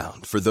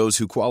Zepbound for those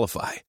who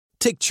qualify.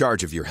 Take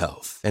charge of your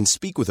health and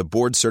speak with a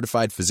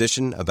board-certified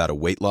physician about a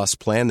weight loss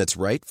plan that's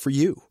right for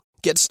you.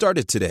 Get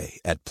started today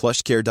at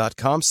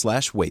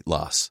plushcare.com/weight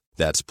loss.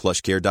 That's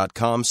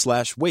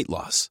plushcare.com/weight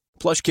loss.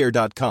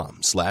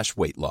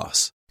 plushcare.com/weight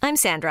loss. I'm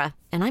Sandra,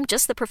 and I'm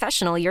just the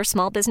professional your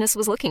small business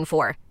was looking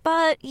for.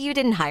 But you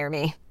didn't hire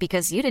me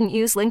because you didn't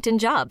use LinkedIn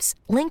Jobs.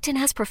 LinkedIn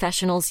has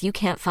professionals you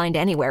can't find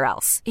anywhere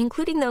else,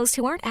 including those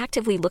who aren't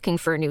actively looking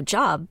for a new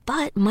job,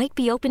 but might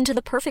be open to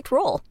the perfect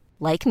role,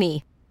 like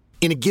me.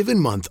 In a given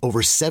month,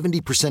 over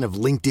 70% of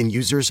LinkedIn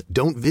users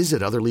don't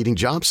visit other leading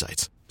job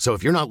sites. So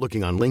if you're not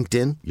looking on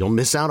LinkedIn, you'll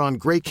miss out on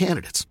great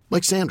candidates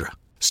like Sandra.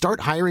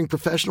 Start hiring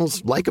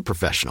professionals like a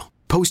professional.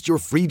 Post your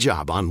free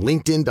job on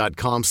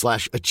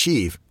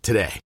linkedin.com/achieve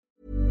today.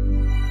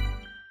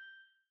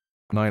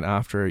 Night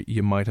after,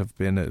 you might have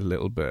been a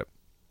little bit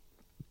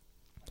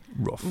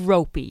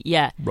ropey,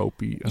 yeah.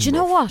 Ropey. Do you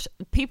know what?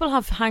 People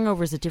have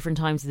hangovers at different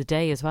times of the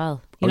day as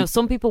well. You know,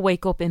 some people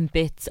wake up in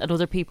bits, and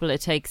other people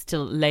it takes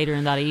till later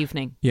in that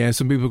evening. Yeah,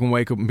 some people can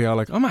wake up and be all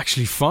like, I'm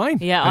actually fine.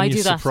 Yeah, and I you're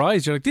do that.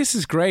 surprised. You're like, this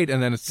is great.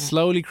 And then it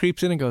slowly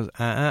creeps in and goes,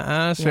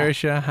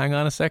 Saoirse, hang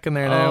on a second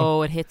there now.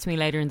 Oh, it hits me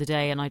later in the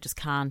day and I just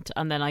can't.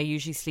 And then I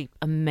usually sleep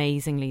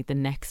amazingly the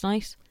next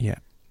night. Yeah.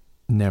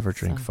 Never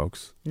drink,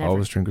 folks. Never.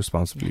 Always drink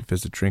responsibly. Yeah.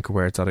 Visit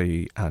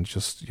drinkaware.ie and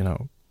just,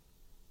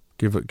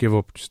 give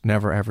up. Just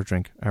never ever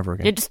drink ever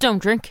again. Yeah, just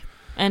don't drink.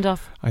 End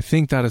off. I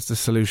think that is the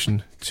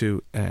solution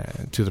to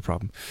the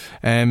problem.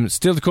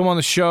 Still to come on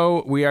the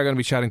show, we are going to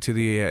be chatting to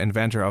the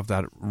inventor of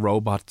that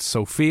robot,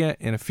 Sophia,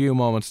 in a few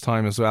moments'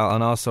 time as well.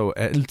 And also,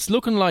 it's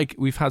looking like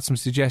we've had some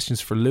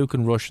suggestions for Luke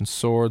and Rush and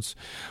Swords,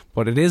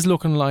 but it is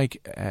looking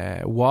like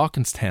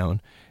Walkinstown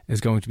is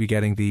going to be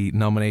getting the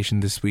nomination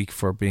this week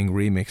for being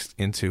remixed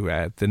into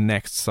the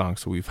next song.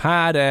 So we've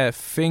had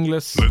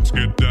Fingless. Let's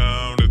get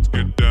down to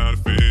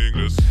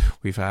Fingless.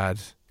 We've had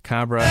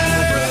Cabra.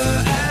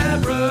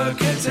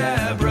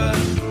 Abracadabra.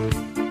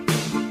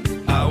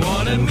 I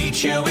want to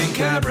meet you in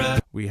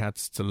Cabra. We had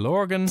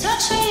Stillorgan.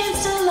 Touch me in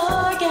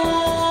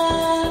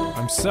Stillorgan.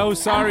 I'm so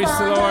sorry,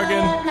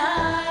 Stillorgan.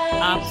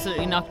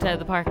 Absolutely knocked out of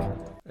the park.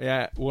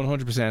 Yeah,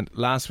 100%.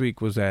 Last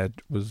week was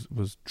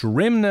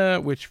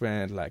Drimna, which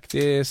went like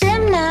this.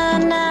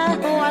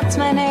 Drimna, what's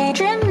my name?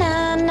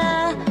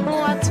 Drimna,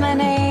 what's my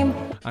name?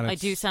 And I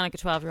do sound like a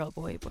 12-year-old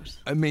boy, but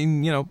I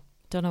mean,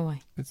 don't know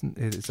why.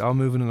 It's all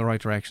moving in the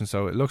right direction,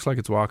 so it looks like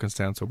it's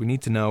Walkinstown. So we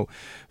need to know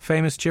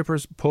famous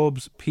chippers,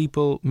 pubs,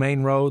 people,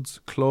 main roads,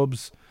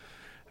 clubs.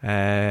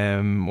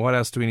 What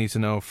else do we need to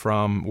know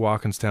from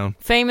Walkinstown?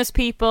 Famous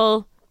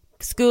people,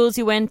 schools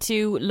you went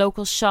to,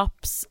 local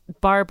shops,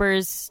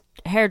 barbers,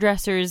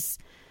 hairdressers,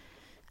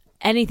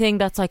 anything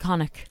that's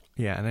iconic.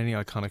 Yeah, and any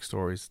iconic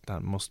stories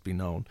that must be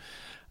known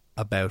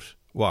about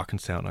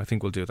Walkinstown. I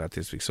think we'll do that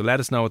this week. So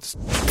let us know.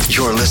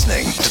 You're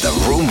listening to the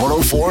Room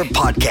 104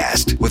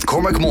 podcast with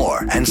Cormac Moore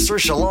and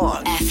Saoirse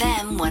Long.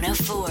 FM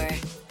 104.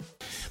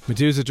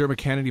 Medusa, Dermot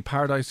Kennedy,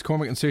 Paradise,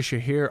 Cormac and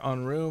Saoirse here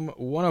on Room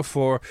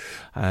 104.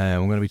 We're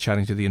going to be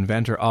chatting to the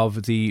inventor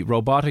of the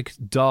robotic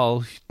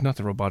doll. Not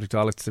the robotic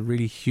doll, it's the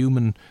really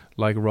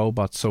human-like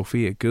robot,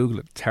 Sophia. Google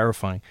it.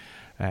 Terrifying.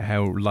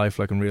 How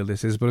lifelike and real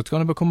this is, but it's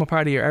going to become a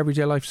part of your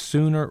everyday life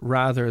sooner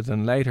rather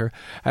than later.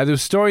 There's a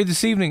story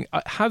this evening.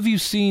 Have you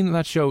seen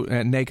that show,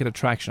 Naked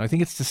Attraction? I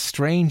think it's the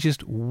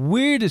strangest,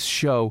 weirdest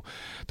show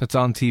that's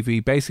on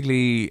TV.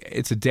 Basically,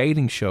 it's a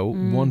dating show.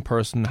 One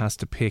person has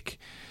to pick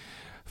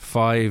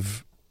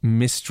 5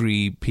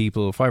 mystery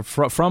people,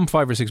 from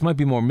 5 or 6, might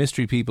be more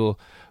mystery people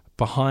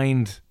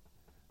behind,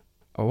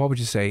 or what would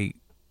you say?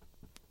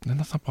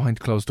 That's not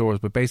behind closed doors,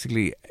 but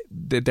basically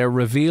they're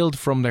revealed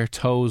from their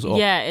toes up.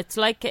 Yeah, it's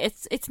like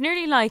it's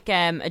nearly like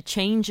a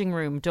changing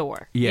room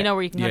door. Yeah.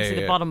 Where you can kind of see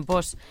the bottom.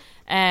 But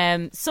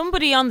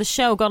somebody on the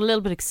show got a little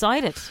bit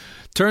excited.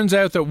 Turns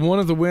out that one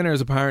of the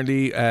winners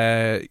apparently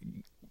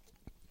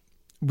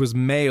was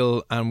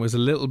male and was a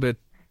little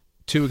bit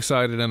too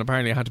excited, and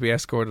apparently had to be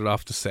escorted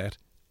off the set.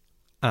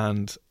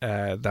 And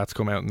that's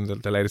come out in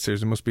the latest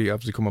series. It must be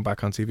obviously coming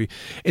back on TV.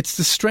 It's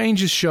the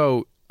strangest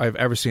show I've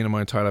ever seen in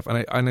my entire life,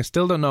 and I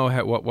still don't know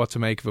what to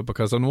make of it,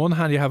 because on one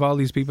hand you have all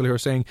these people who are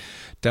saying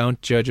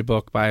don't judge a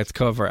book by its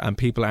cover, and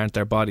people aren't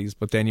their bodies,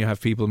 but then you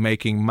have people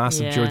making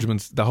massive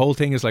judgments. The whole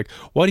thing is like,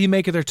 what do you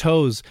make of their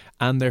toes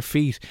and their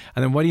feet,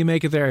 and then what do you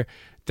make of their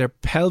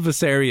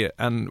pelvis area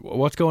and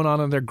what's going on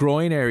in their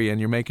groin area, and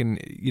you're making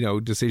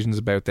decisions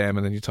about them,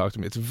 and then you talk to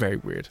them. It's very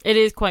weird. It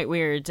is quite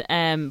weird,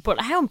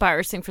 but how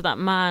embarrassing for that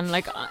man.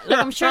 Like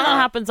I'm sure that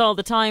happens all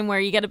the time, where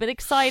you get a bit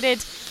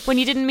excited when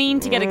you didn't mean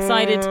to get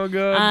excited. Oh,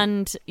 God.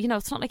 And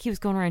it's not like he was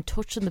going around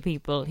touching the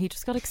people, he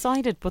just got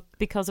excited, but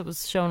because it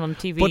was shown on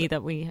TV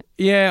that we...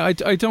 Yeah,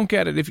 I don't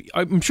get it.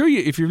 I'm sure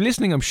if you're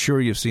listening, I'm sure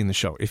you've seen the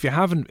show. If you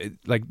haven't,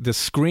 like, the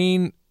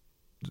screen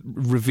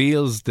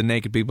reveals the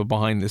naked people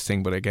behind this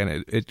thing, but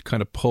again it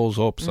kind of pulls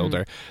up, so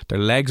their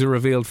legs are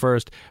revealed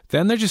first,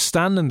 then they're just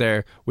standing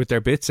there with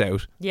their bits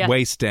out,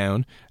 waist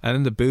down, and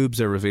then the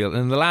boobs are revealed,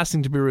 and the last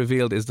thing to be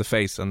revealed is the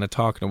face, and they're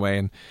talking away,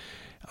 and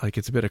like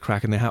it's a bit of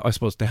crack, and I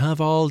suppose they have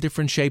all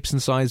different shapes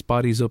and size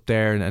bodies up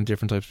there, and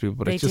different types of people,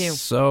 but it's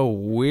just so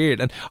weird.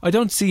 And I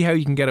don't see how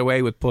you can get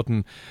away with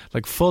putting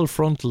like full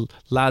frontal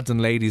lads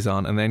and ladies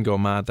on and then go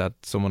mad that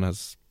someone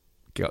has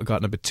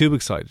gotten a bit too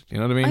excited. You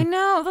know what I mean? I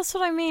know, that's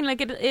what I mean. Like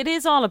it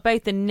is all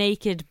about the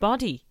naked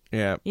body.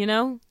 Yeah. You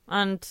know?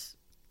 And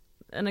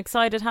an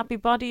excited happy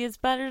body is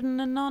better than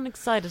a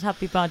non-excited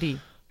happy body.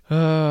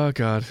 Oh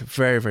God,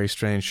 very, very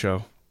strange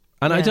show.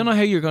 And I don't know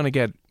how you're going to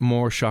get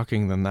more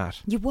shocking than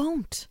that. You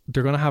won't.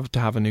 They're going to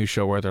have a new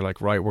show where they're like,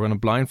 right, we're going to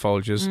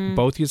blindfold you.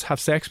 Both of you have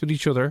sex with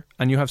each other,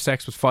 and you have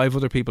sex with 5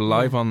 other people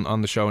live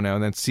on the show now,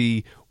 and then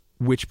see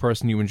which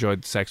person you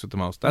enjoyed sex with the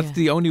most. That's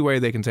the only way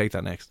they can take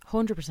that next.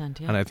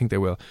 100%, yeah. And I think they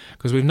will.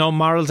 Because we've no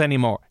morals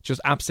anymore.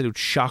 Just absolute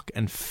shock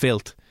and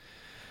filth.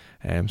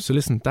 So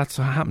listen, that's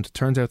what happened. It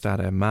turns out that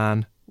a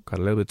man got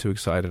a little bit too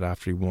excited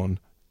after he won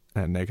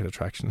Naked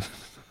Attraction.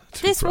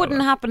 This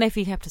wouldn't happen if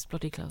he kept his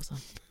bloody clothes on.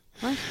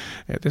 Right.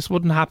 Yeah, this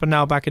wouldn't happen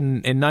now back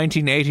in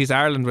 1980s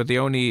Ireland, where the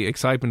only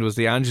excitement was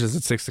the Angeles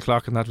at 6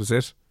 o'clock and that was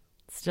it.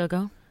 Still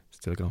go.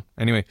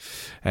 Anyway,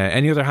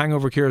 any other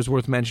hangover cures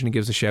worth mentioning,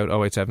 gives a shout.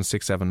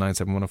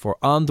 08767971004.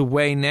 On the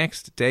way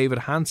next, David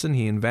Hansen.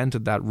 He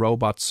invented that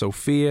robot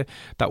Sophia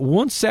that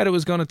once said it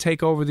was going to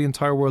take over the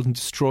entire world and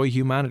destroy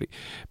humanity.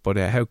 But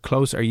how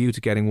close are you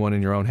to getting one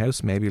in your own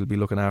house? Maybe it'll be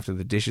looking after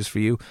the dishes for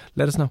you.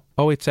 Let us know.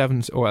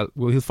 087. Well,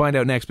 he'll find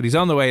out next, but he's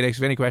on the way next. If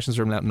you have any questions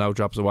for him, let him know.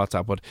 Drop us a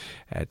WhatsApp. But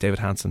David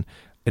Hansen,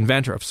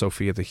 inventor of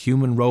Sophia, the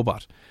human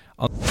robot.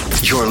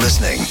 You're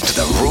listening to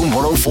the Room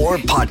 104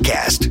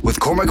 podcast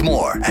with Cormac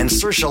Moore and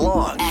Saoirse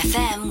Long.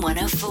 FM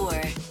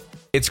 104.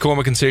 It's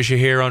Cormac and Saoirse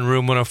here on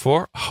Room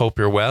 104. Hope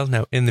you're well.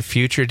 Now, in the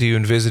future, do you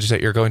envisage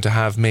that you're going to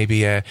have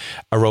maybe a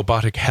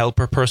robotic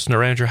helper person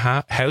around your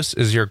house?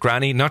 Is your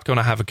granny not going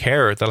to have a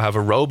carer? They'll have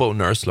a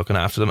robo-nurse looking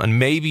after them. And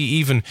maybe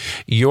even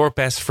your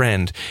best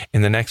friend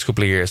in the next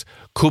couple of years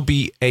could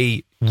be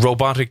a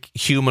robotic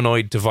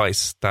humanoid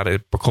device that is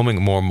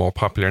becoming more and more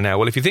popular now.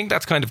 Well, if you think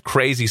that's kind of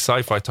crazy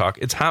sci-fi talk,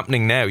 it's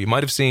happening now. You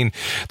might have seen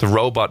the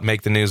robot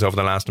make the news over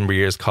the last number of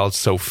years called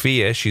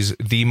Sophia. She's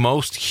the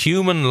most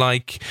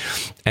human-like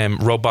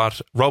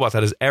robot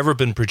that has ever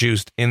been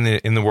produced in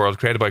the world,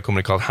 created by a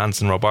company called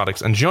Hanson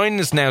Robotics. And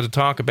joining us now to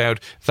talk about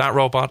that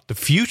robot, the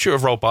future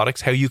of robotics,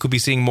 how you could be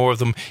seeing more of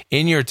them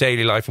in your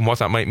daily life, and what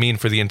that might mean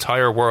for the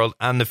entire world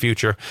and the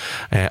future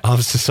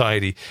of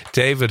society,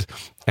 David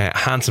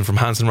Hansen from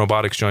Hanson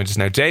Robotics joins us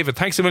now. David,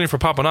 thanks a million for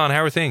popping on.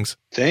 How are things?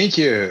 Thank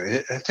you.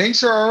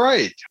 Things are all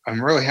right.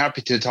 I'm really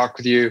happy to talk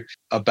with you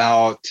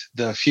about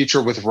the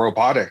future with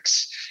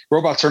robotics.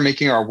 Robots are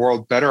making our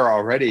world better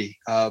already,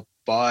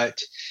 but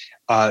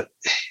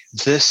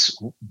this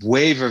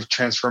wave of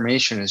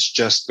transformation has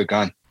just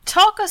begun.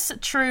 Talk us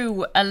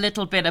through a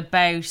little bit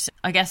about,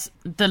 I guess,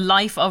 the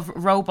life of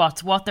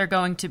robots, what they're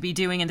going to be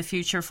doing in the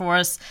future for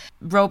us.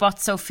 Robot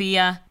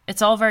Sophia,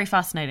 it's all very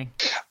fascinating.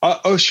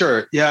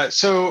 Sure. Yeah.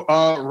 So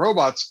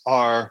robots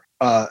are,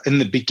 in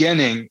the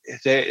beginning,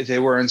 they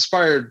were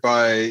inspired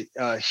by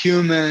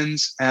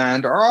humans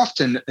and are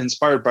often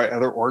inspired by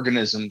other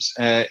organisms.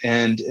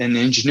 And in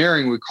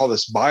engineering, we call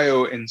this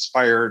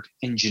bio-inspired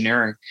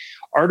engineering.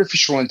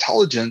 Artificial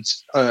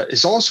intelligence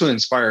is also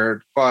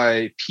inspired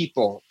by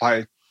people,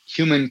 by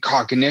human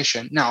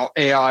cognition. Now,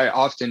 AI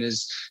often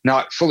is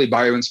not fully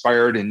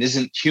bio-inspired and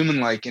isn't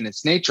human-like in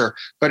its nature,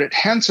 but at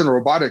Hanson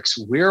Robotics,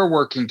 we're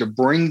working to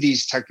bring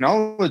these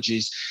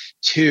technologies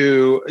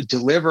to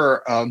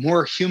deliver a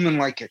more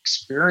human-like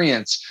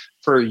experience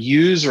for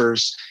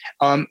users,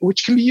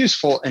 which can be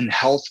useful in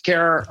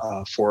healthcare,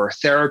 for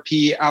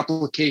therapy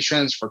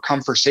applications, for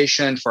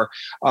conversation, for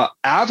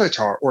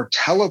avatar or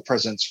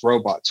telepresence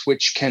robots,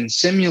 which can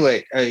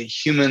simulate a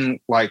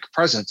human-like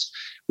presence.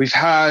 We've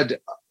had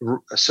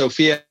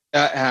Sophia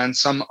and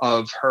some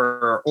of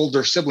her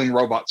older sibling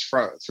robots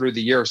through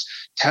the years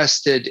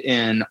tested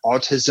in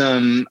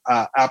autism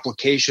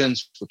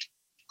applications, which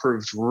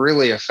proved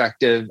really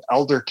effective,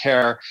 elder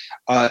care,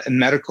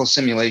 medical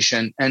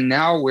simulation. And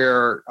now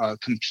we're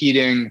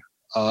competing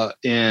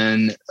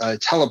in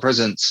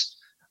telepresence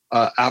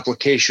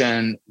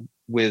application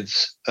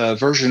with a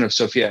version of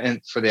Sophia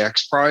for the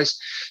X Prize.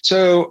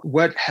 So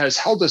what has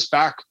held us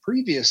back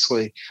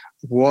previously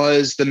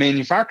was the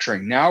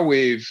manufacturing. Now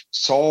we've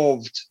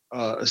solved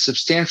a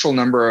substantial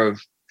number of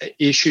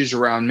issues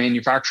around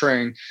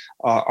manufacturing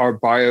our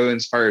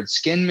bio-inspired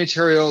skin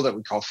material that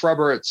we call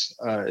Frubber.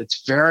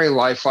 It's very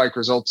lifelike,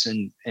 results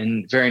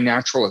in very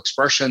natural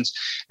expressions.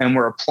 And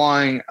we're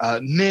applying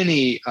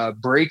many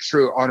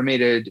breakthrough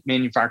automated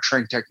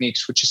manufacturing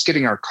techniques, which is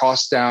getting our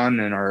costs down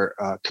and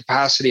our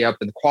capacity up.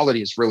 And the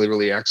quality is really,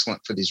 really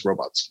excellent for these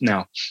robots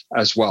now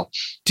as well.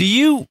 Do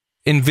you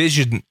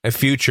envision a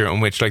future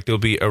in which there'll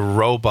be a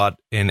robot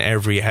in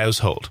every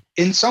household?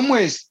 In some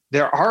ways,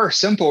 there are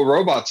simple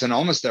robots in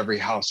almost every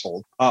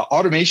household.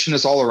 Automation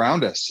is all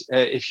around us.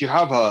 If you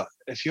have a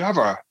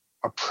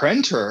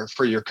printer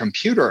for your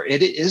computer,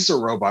 it is a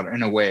robot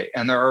in a way.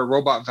 And there are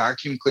robot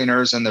vacuum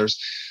cleaners, and there's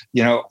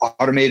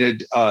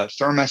automated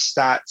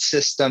thermostat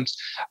systems.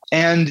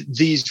 And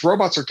these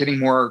robots are getting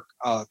more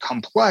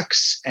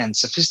complex and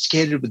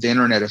sophisticated with the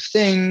Internet of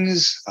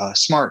Things,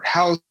 smart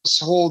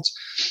households.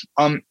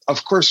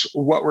 Of course,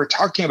 what we're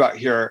talking about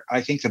here,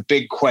 I think the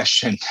big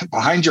question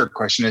behind your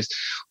question is,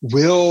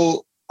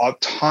 will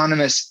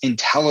autonomous,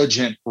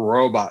 intelligent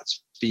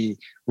robots be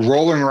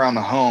rolling around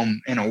the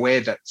home in a way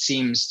that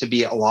seems to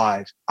be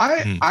alive?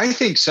 I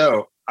think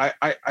so.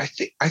 I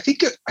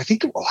think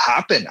it will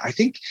happen. I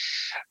think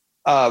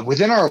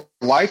within our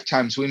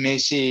lifetimes, we may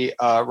see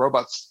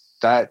robots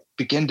that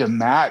begin to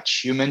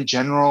match human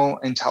general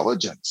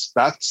intelligence.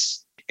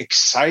 That's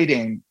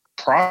exciting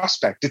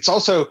prospect. It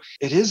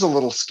is a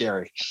little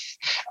scary.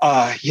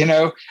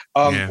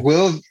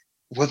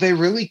 Will they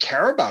really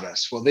care about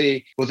us? Will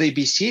they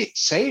be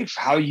safe?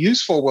 How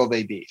useful will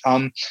they be?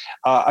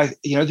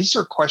 These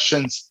are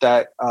questions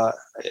that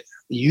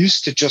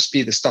used to just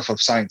be the stuff of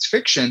science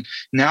fiction.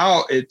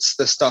 Now it's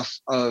the stuff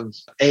of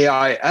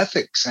AI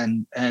ethics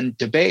and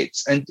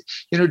debates. And,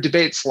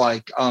 debates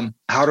like,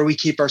 how do we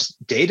keep our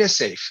data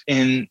safe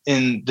in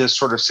this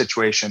sort of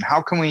situation?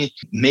 How can we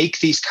make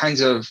these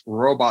kinds of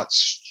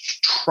robots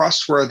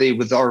trustworthy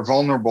with our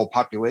vulnerable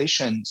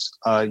populations,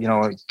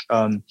 the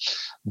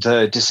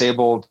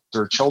disabled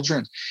or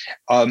children?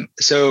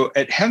 So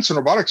at Hanson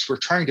Robotics, we're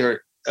trying to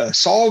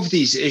solve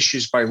these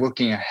issues by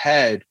looking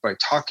ahead, by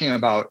talking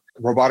about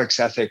robotics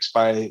ethics,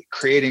 by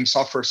creating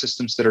software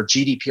systems that are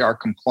GDPR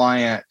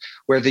compliant,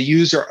 where the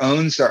user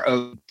owns their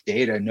own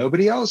data.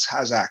 Nobody else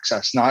has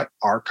access, not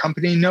our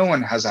company. No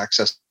one has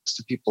access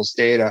to people's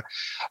data.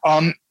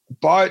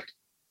 But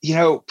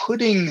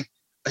putting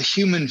a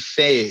human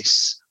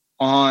face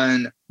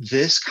on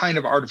this kind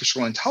of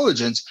artificial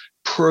intelligence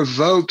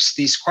provokes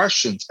these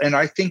questions. And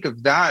I think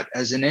of that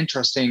as an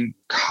interesting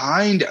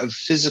kind of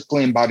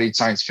physically embodied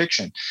science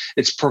fiction.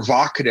 It's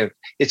provocative,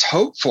 it's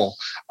hopeful.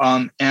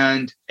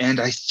 And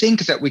I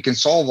think that we can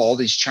solve all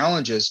these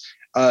challenges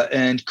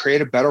and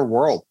create a better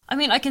world. I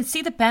mean, I can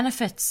see the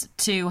benefits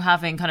to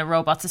having kind of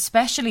robots,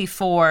 especially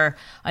for,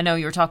 I know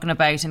you were talking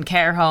about in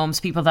care homes,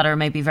 people that are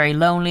maybe very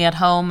lonely at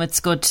home. It's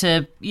good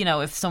to,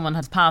 if someone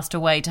has passed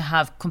away, to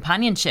have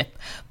companionship.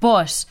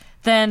 But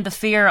then the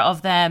fear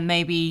of them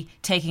maybe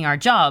taking our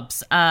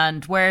jobs,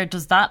 and where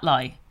does that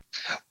lie?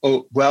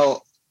 Oh,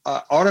 well,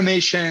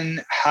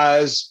 automation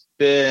has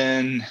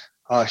been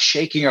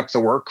shaking up the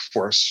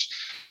workforce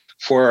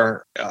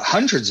for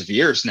hundreds of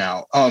years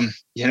now.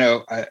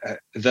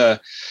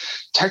 The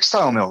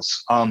textile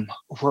mills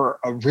were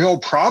a real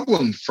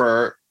problem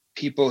for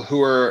people who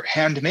were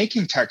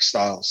hand-making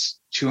textiles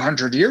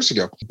 200 years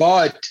ago,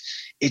 but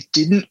it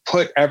didn't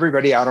put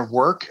everybody out of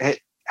work.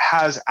 It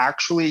has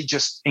actually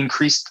just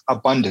increased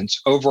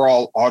abundance.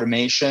 Overall,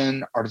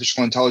 automation,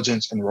 artificial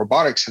intelligence, and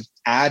robotics have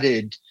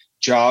added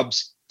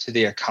jobs to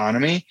the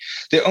economy.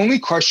 The only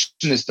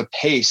question is the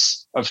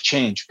pace of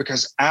change,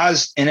 because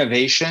as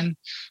innovation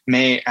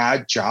may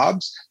add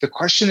jobs, the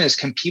question is,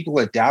 can people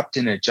adapt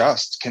and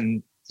adjust?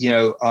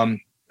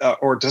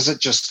 Or does it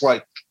just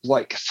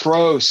like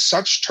throw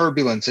such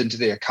turbulence into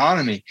the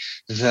economy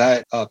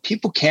that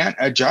people can't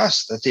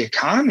adjust, that the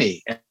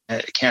economy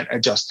can't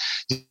adjust?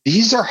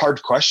 These are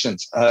hard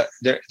questions.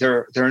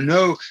 There are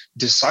no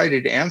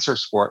decided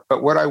answers for it.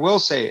 But what I will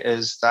say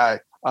is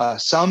that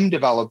some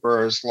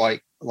developers,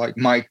 like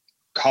my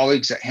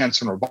colleagues at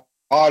Hanson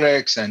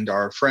Robotics and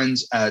our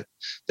friends at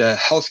the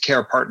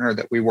healthcare partner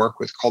that we work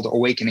with called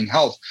Awakening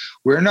Health,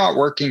 we're not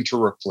working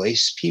to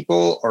replace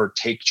people or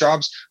take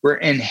jobs. We're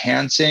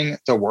enhancing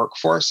the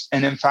workforce.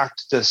 And in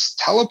fact, this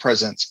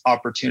telepresence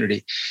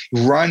opportunity,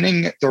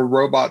 running the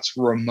robots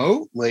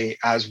remotely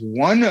as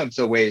one of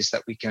the ways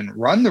that we can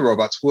run the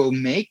robots, will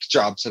make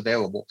jobs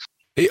available.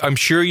 I'm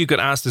sure you could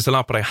ask this a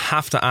lot, but I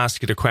have to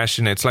ask you the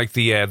question. It's like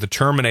the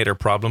Terminator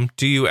problem.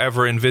 Do you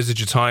ever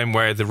envisage a time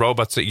where the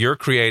robots that you're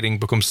creating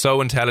become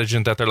so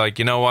intelligent that they're like,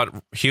 you know what,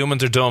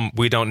 humans are dumb,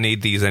 we don't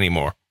need these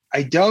anymore?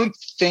 I don't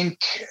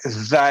think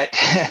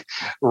that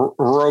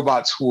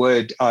robots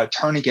would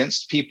turn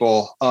against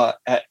people,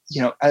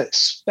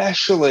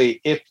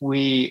 especially if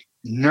we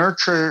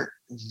nurture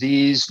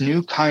these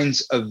new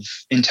kinds of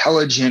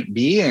intelligent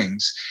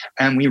beings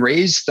and we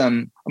raise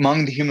them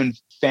among the human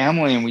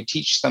family, and we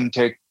teach them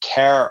to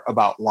care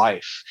about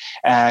life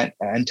and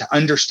to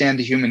understand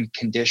the human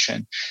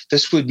condition.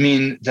 This would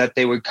mean that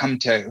they would come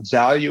to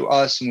value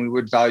us and we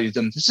would value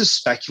them. This is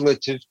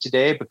speculative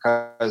today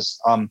because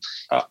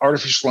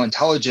artificial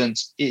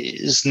intelligence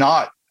is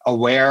not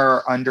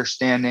aware,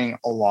 understanding,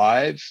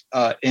 alive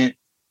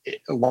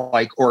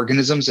like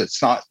organisms.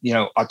 It's not,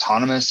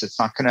 autonomous. It's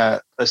not going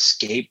to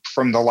escape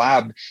from the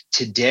lab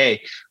today.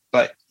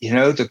 But,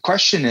 the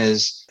question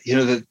is,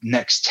 the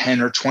next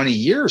 10 or 20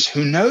 years,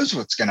 who knows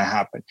what's going to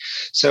happen?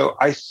 So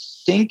I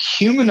think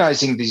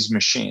humanizing these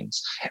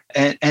machines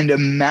and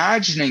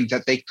imagining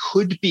that they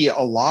could be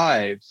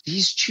alive,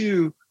 these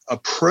two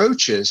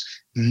approaches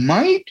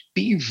might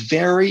be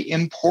very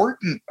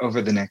important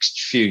over the next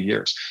few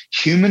years.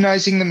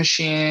 Humanizing the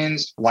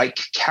machines like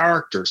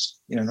characters.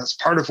 That's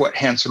part of what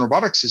Hanson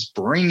Robotics is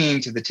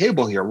bringing to the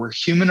table here. We're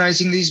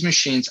humanizing these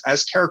machines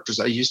as characters.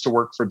 I used to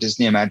work for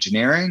Disney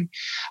Imagineering.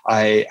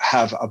 I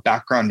have a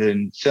background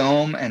in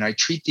film, and I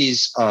treat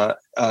these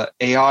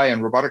AI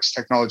and robotics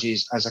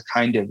technologies as a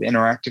kind of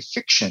interactive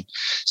fiction.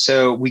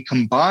 So we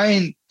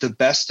combine the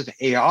best of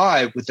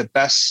AI with the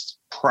best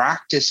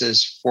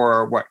practices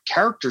for what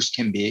characters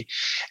can be.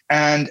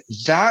 And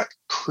that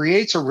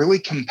creates a really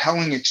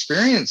compelling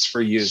experience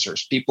for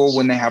users. People,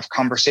 when they have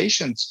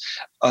conversations,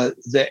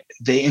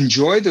 they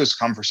enjoy those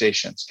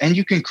conversations. And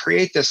you can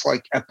create this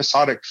like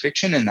episodic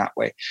fiction in that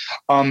way.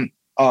 On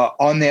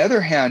the other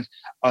hand,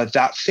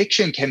 that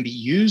fiction can be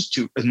used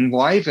to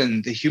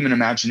enliven the human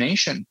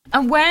imagination.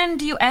 And when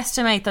do you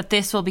estimate that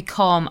this will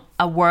become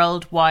a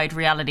worldwide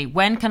reality?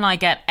 When can I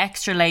get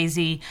extra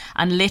lazy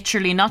and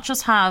literally not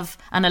just have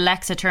an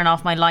Alexa turn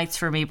off my lights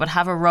for me, but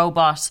have a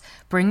robot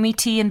bring me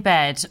tea in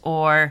bed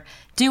or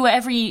do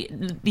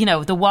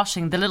the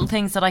washing, the little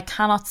things that I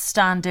cannot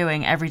stand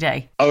doing every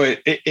day? Oh,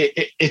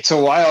 it's a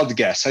wild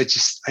guess.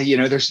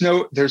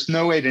 There's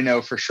no way to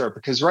know for sure,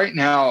 because right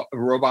now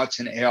robots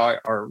and AI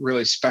are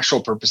really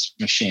special purpose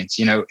machines.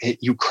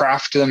 You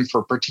craft them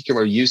for a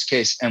particular use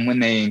case, and when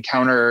they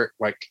encounter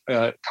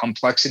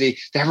complexity,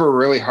 they have a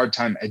really hard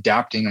time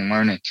adapting and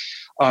learning.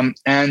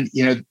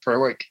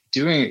 For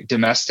doing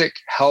domestic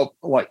help,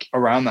 like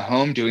around the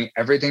home, doing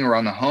everything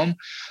around the home,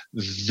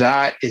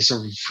 that is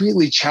a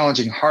really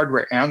challenging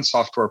hardware and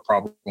software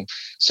problem.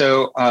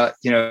 So, I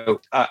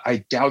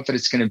doubt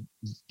that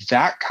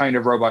that kind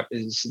of robot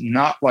is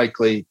not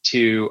likely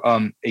to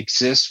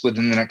exist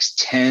within the next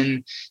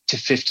 10 to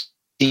 15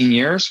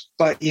 years,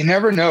 but you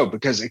never know,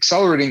 because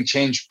accelerating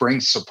change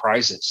brings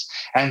surprises.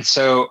 And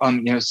so,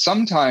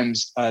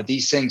 sometimes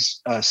these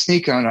things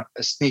sneak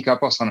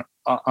up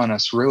on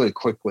us really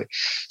quickly.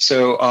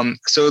 So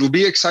it'll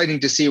be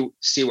exciting to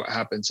see what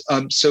happens.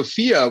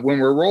 Sophia, when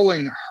we're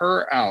rolling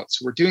her out,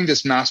 so we're doing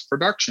this mass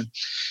production,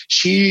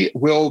 she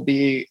will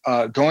be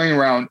going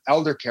around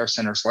elder care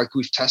centers like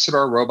we've tested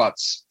our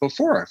robots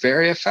before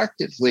very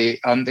effectively.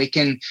 They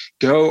can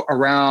go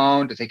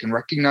around, they can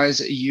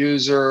recognize a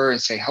user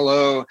and say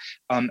hello.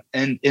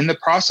 And in the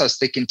process,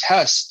 they can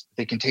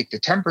take the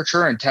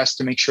temperature and test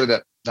to make sure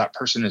that that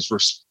person is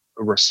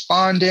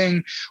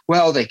responding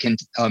well. They can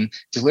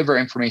deliver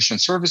information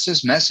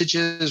services,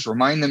 messages,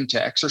 remind them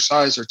to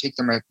exercise or take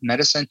their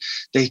medicine.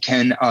 They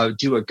can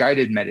do a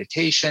guided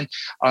meditation.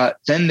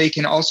 Then they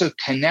can also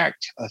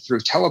connect through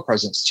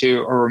telepresence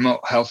to a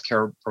remote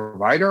healthcare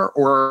provider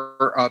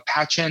or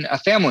patch in a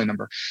family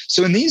member.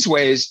 So in these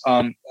ways,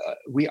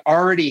 we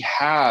already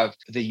have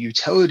the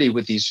utility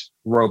with these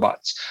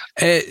robots.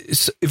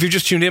 So if you've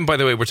just tuned in, by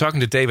the way, we're talking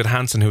to David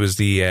Hanson, who is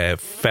the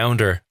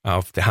founder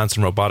of the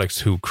Hanson Robotics,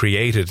 who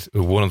created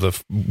one of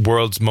the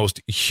world's most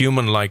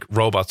human-like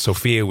robots,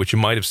 Sophia, which you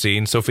might have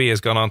seen. Sophia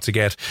has gone on to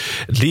get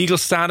legal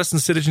status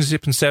and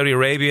citizenship in Saudi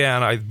Arabia,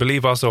 and I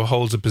believe also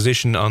holds a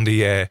position on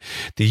the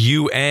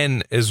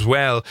UN as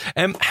well.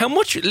 How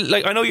much,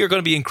 I know you're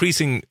going to be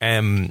increasing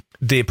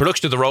the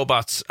production of the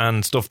robots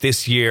and stuff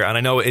this year, and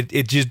I know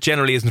it just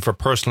generally isn't for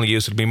personal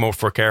use. It'll be more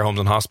for care homes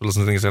and hospitals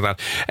and things like that.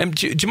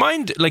 Do you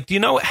mind, do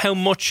you know how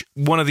much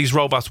one of these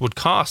robots would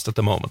cost at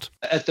the moment?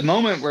 At the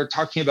moment, we're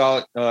talking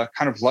about a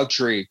kind of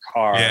luxury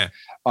car. Yeah.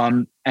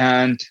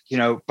 And,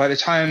 by the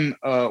time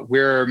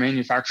we're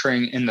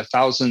manufacturing in the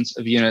thousands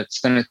of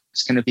units, then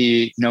it's going to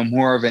be,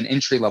 more of an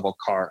entry-level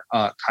car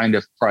kind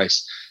of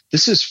price.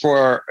 This is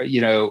for,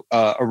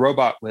 a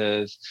robot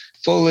with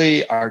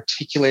fully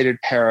articulated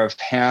pair of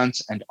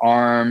hands and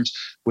arms,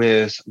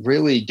 with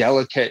really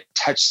delicate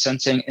touch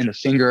sensing in the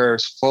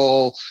fingers,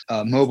 full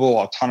mobile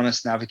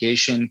autonomous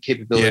navigation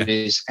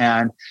capabilities,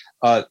 and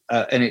a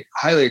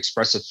highly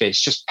expressive face,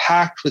 just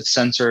packed with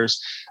sensors,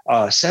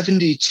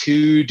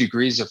 72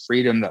 degrees of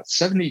freedom. That's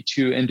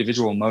 72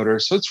 individual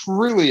motors. So it's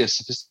really a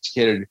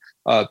sophisticated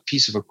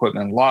piece of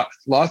equipment,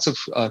 lots of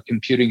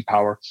computing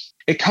power.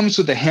 It comes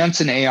with a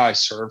Hanson AI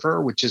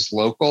server, which is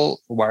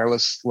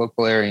wireless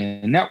local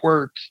area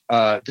network,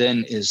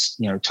 then is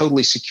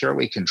totally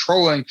securely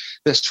controlling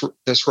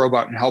this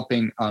robot and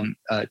helping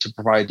to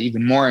provide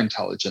even more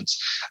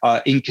intelligence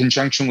in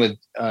conjunction with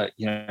a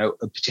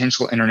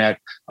potential Internet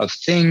of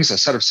Things, a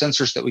set of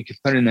sensors that we could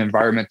put in an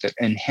environment that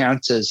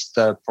enhances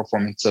the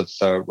performance of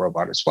the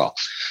robot as well.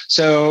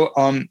 So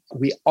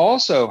we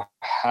also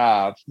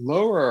have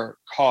lower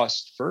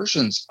cost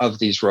versions of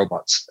these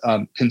robots,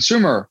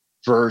 consumer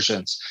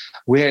versions,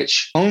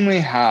 which only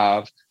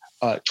have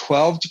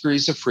 12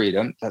 degrees of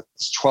freedom.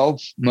 That's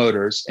 12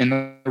 motors in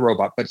the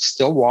robot, but it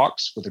still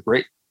walks with a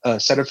great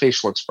set of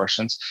facial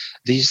expressions.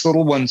 These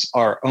little ones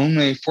are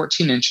only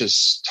 14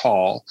 inches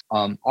tall,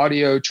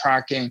 audio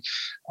tracking.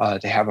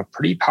 They have a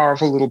pretty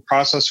powerful little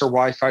processor,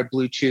 Wi-Fi,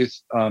 Bluetooth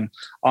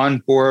on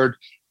board.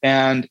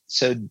 And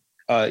so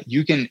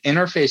you can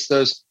interface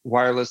those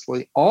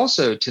wirelessly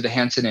also to the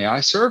Hanson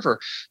AI server.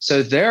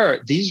 So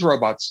these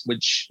robots,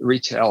 which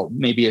retail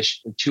maybe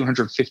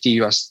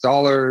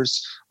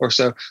 $250 or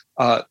so,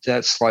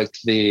 that's like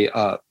the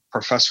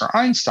Professor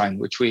Einstein,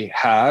 which we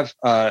have.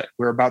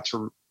 We're about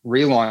to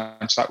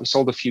relaunch that. We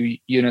sold a few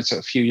units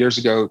a few years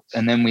ago,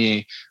 and then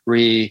we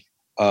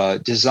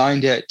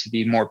designed it to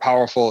be more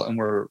powerful, and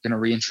we're going to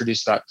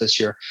reintroduce that this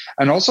year.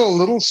 And also a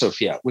little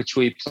Sophia, which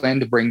we plan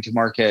to bring to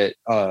market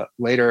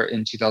later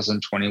in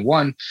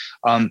 2021.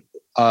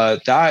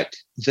 That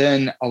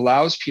then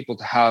allows people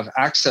to have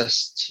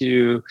access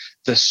to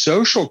the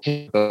social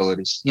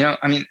capabilities.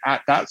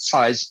 At that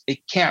size, it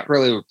can't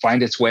really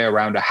find its way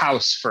around a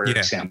house, for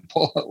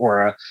example,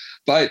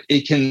 but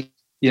it can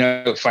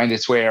find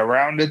its way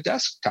around a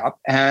desktop.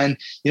 And,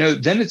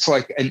 then it's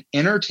like an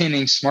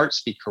entertaining smart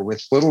speaker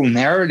with little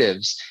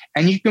narratives,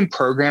 and you can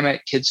program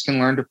it. Kids can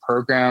learn to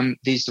program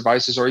these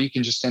devices, or you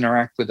can just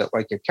interact with it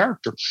like a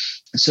character.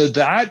 So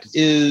that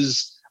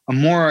is a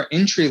more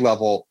entry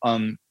level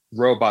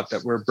robot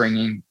that we're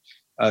bringing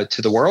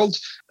to the world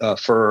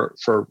for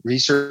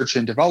research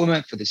and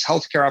development, for these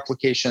healthcare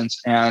applications,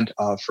 and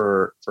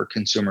for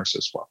consumers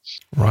as well.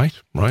 Right.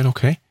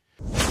 Okay.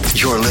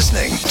 You're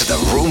listening to the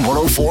Room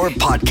 104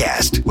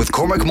 podcast with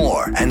Cormac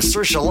Moore and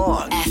Saoirse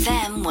Long.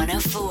 FM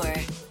 104.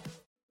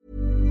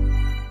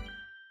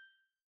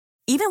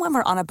 Even when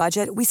we're on a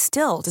budget, we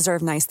still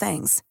deserve nice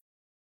things.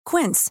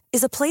 Quince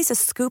is a place to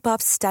scoop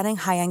up stunning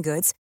high-end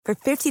goods for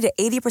 50 to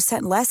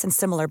 80% less than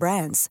similar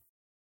brands.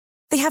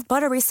 They have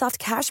buttery soft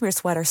cashmere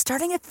sweaters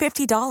starting at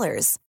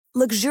 $50,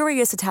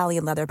 luxurious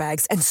Italian leather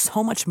bags, and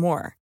so much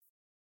more.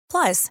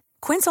 Plus,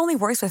 Quince only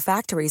works with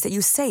factories that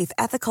use safe,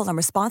 ethical, and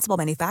responsible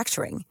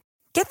manufacturing.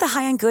 Get the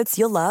high-end goods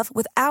you'll love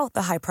without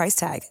the high price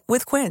tag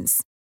with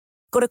Quince.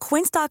 Go to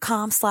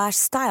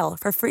quince.com/style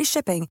for free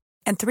shipping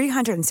and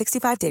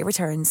 365-day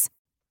returns.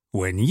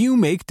 When you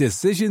make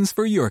decisions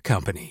for your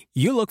company,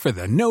 you look for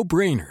the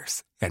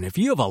no-brainers. And if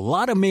you have a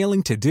lot of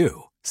mailing to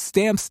do,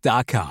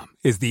 Stamps.com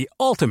is the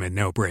ultimate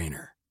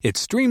no-brainer. It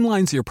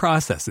streamlines your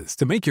processes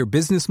to make your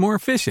business more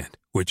efficient,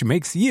 which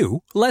makes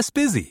you less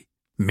busy.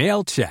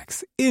 Mail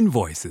checks,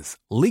 invoices,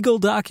 legal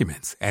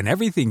documents, and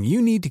everything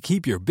you need to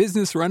keep your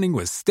business running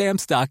with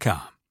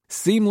Stamps.com.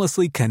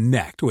 Seamlessly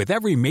connect with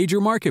every major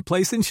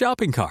marketplace and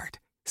shopping cart.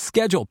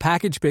 Schedule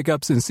package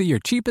pickups and see your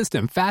cheapest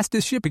and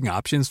fastest shipping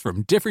options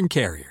from different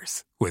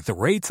carriers, with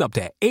rates up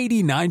to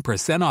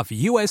 89% off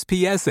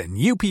USPS and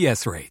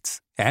UPS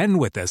rates. And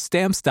with the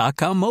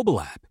Stamps.com mobile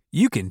app,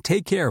 you can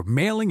take care of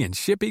mailing and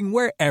shipping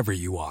wherever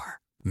you are.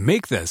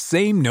 Make the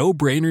same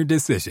no-brainer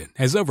decision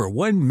as over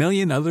 1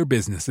 million other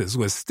businesses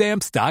with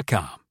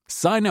Stamps.com.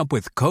 Sign up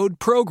with code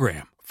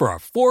PROGRAM for a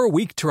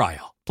 4-week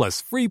trial,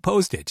 plus free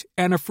postage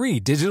and a free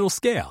digital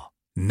scale.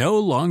 No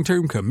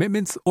long-term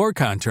commitments or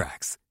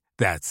contracts.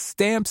 That's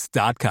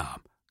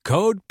Stamps.com.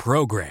 Code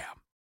PROGRAM.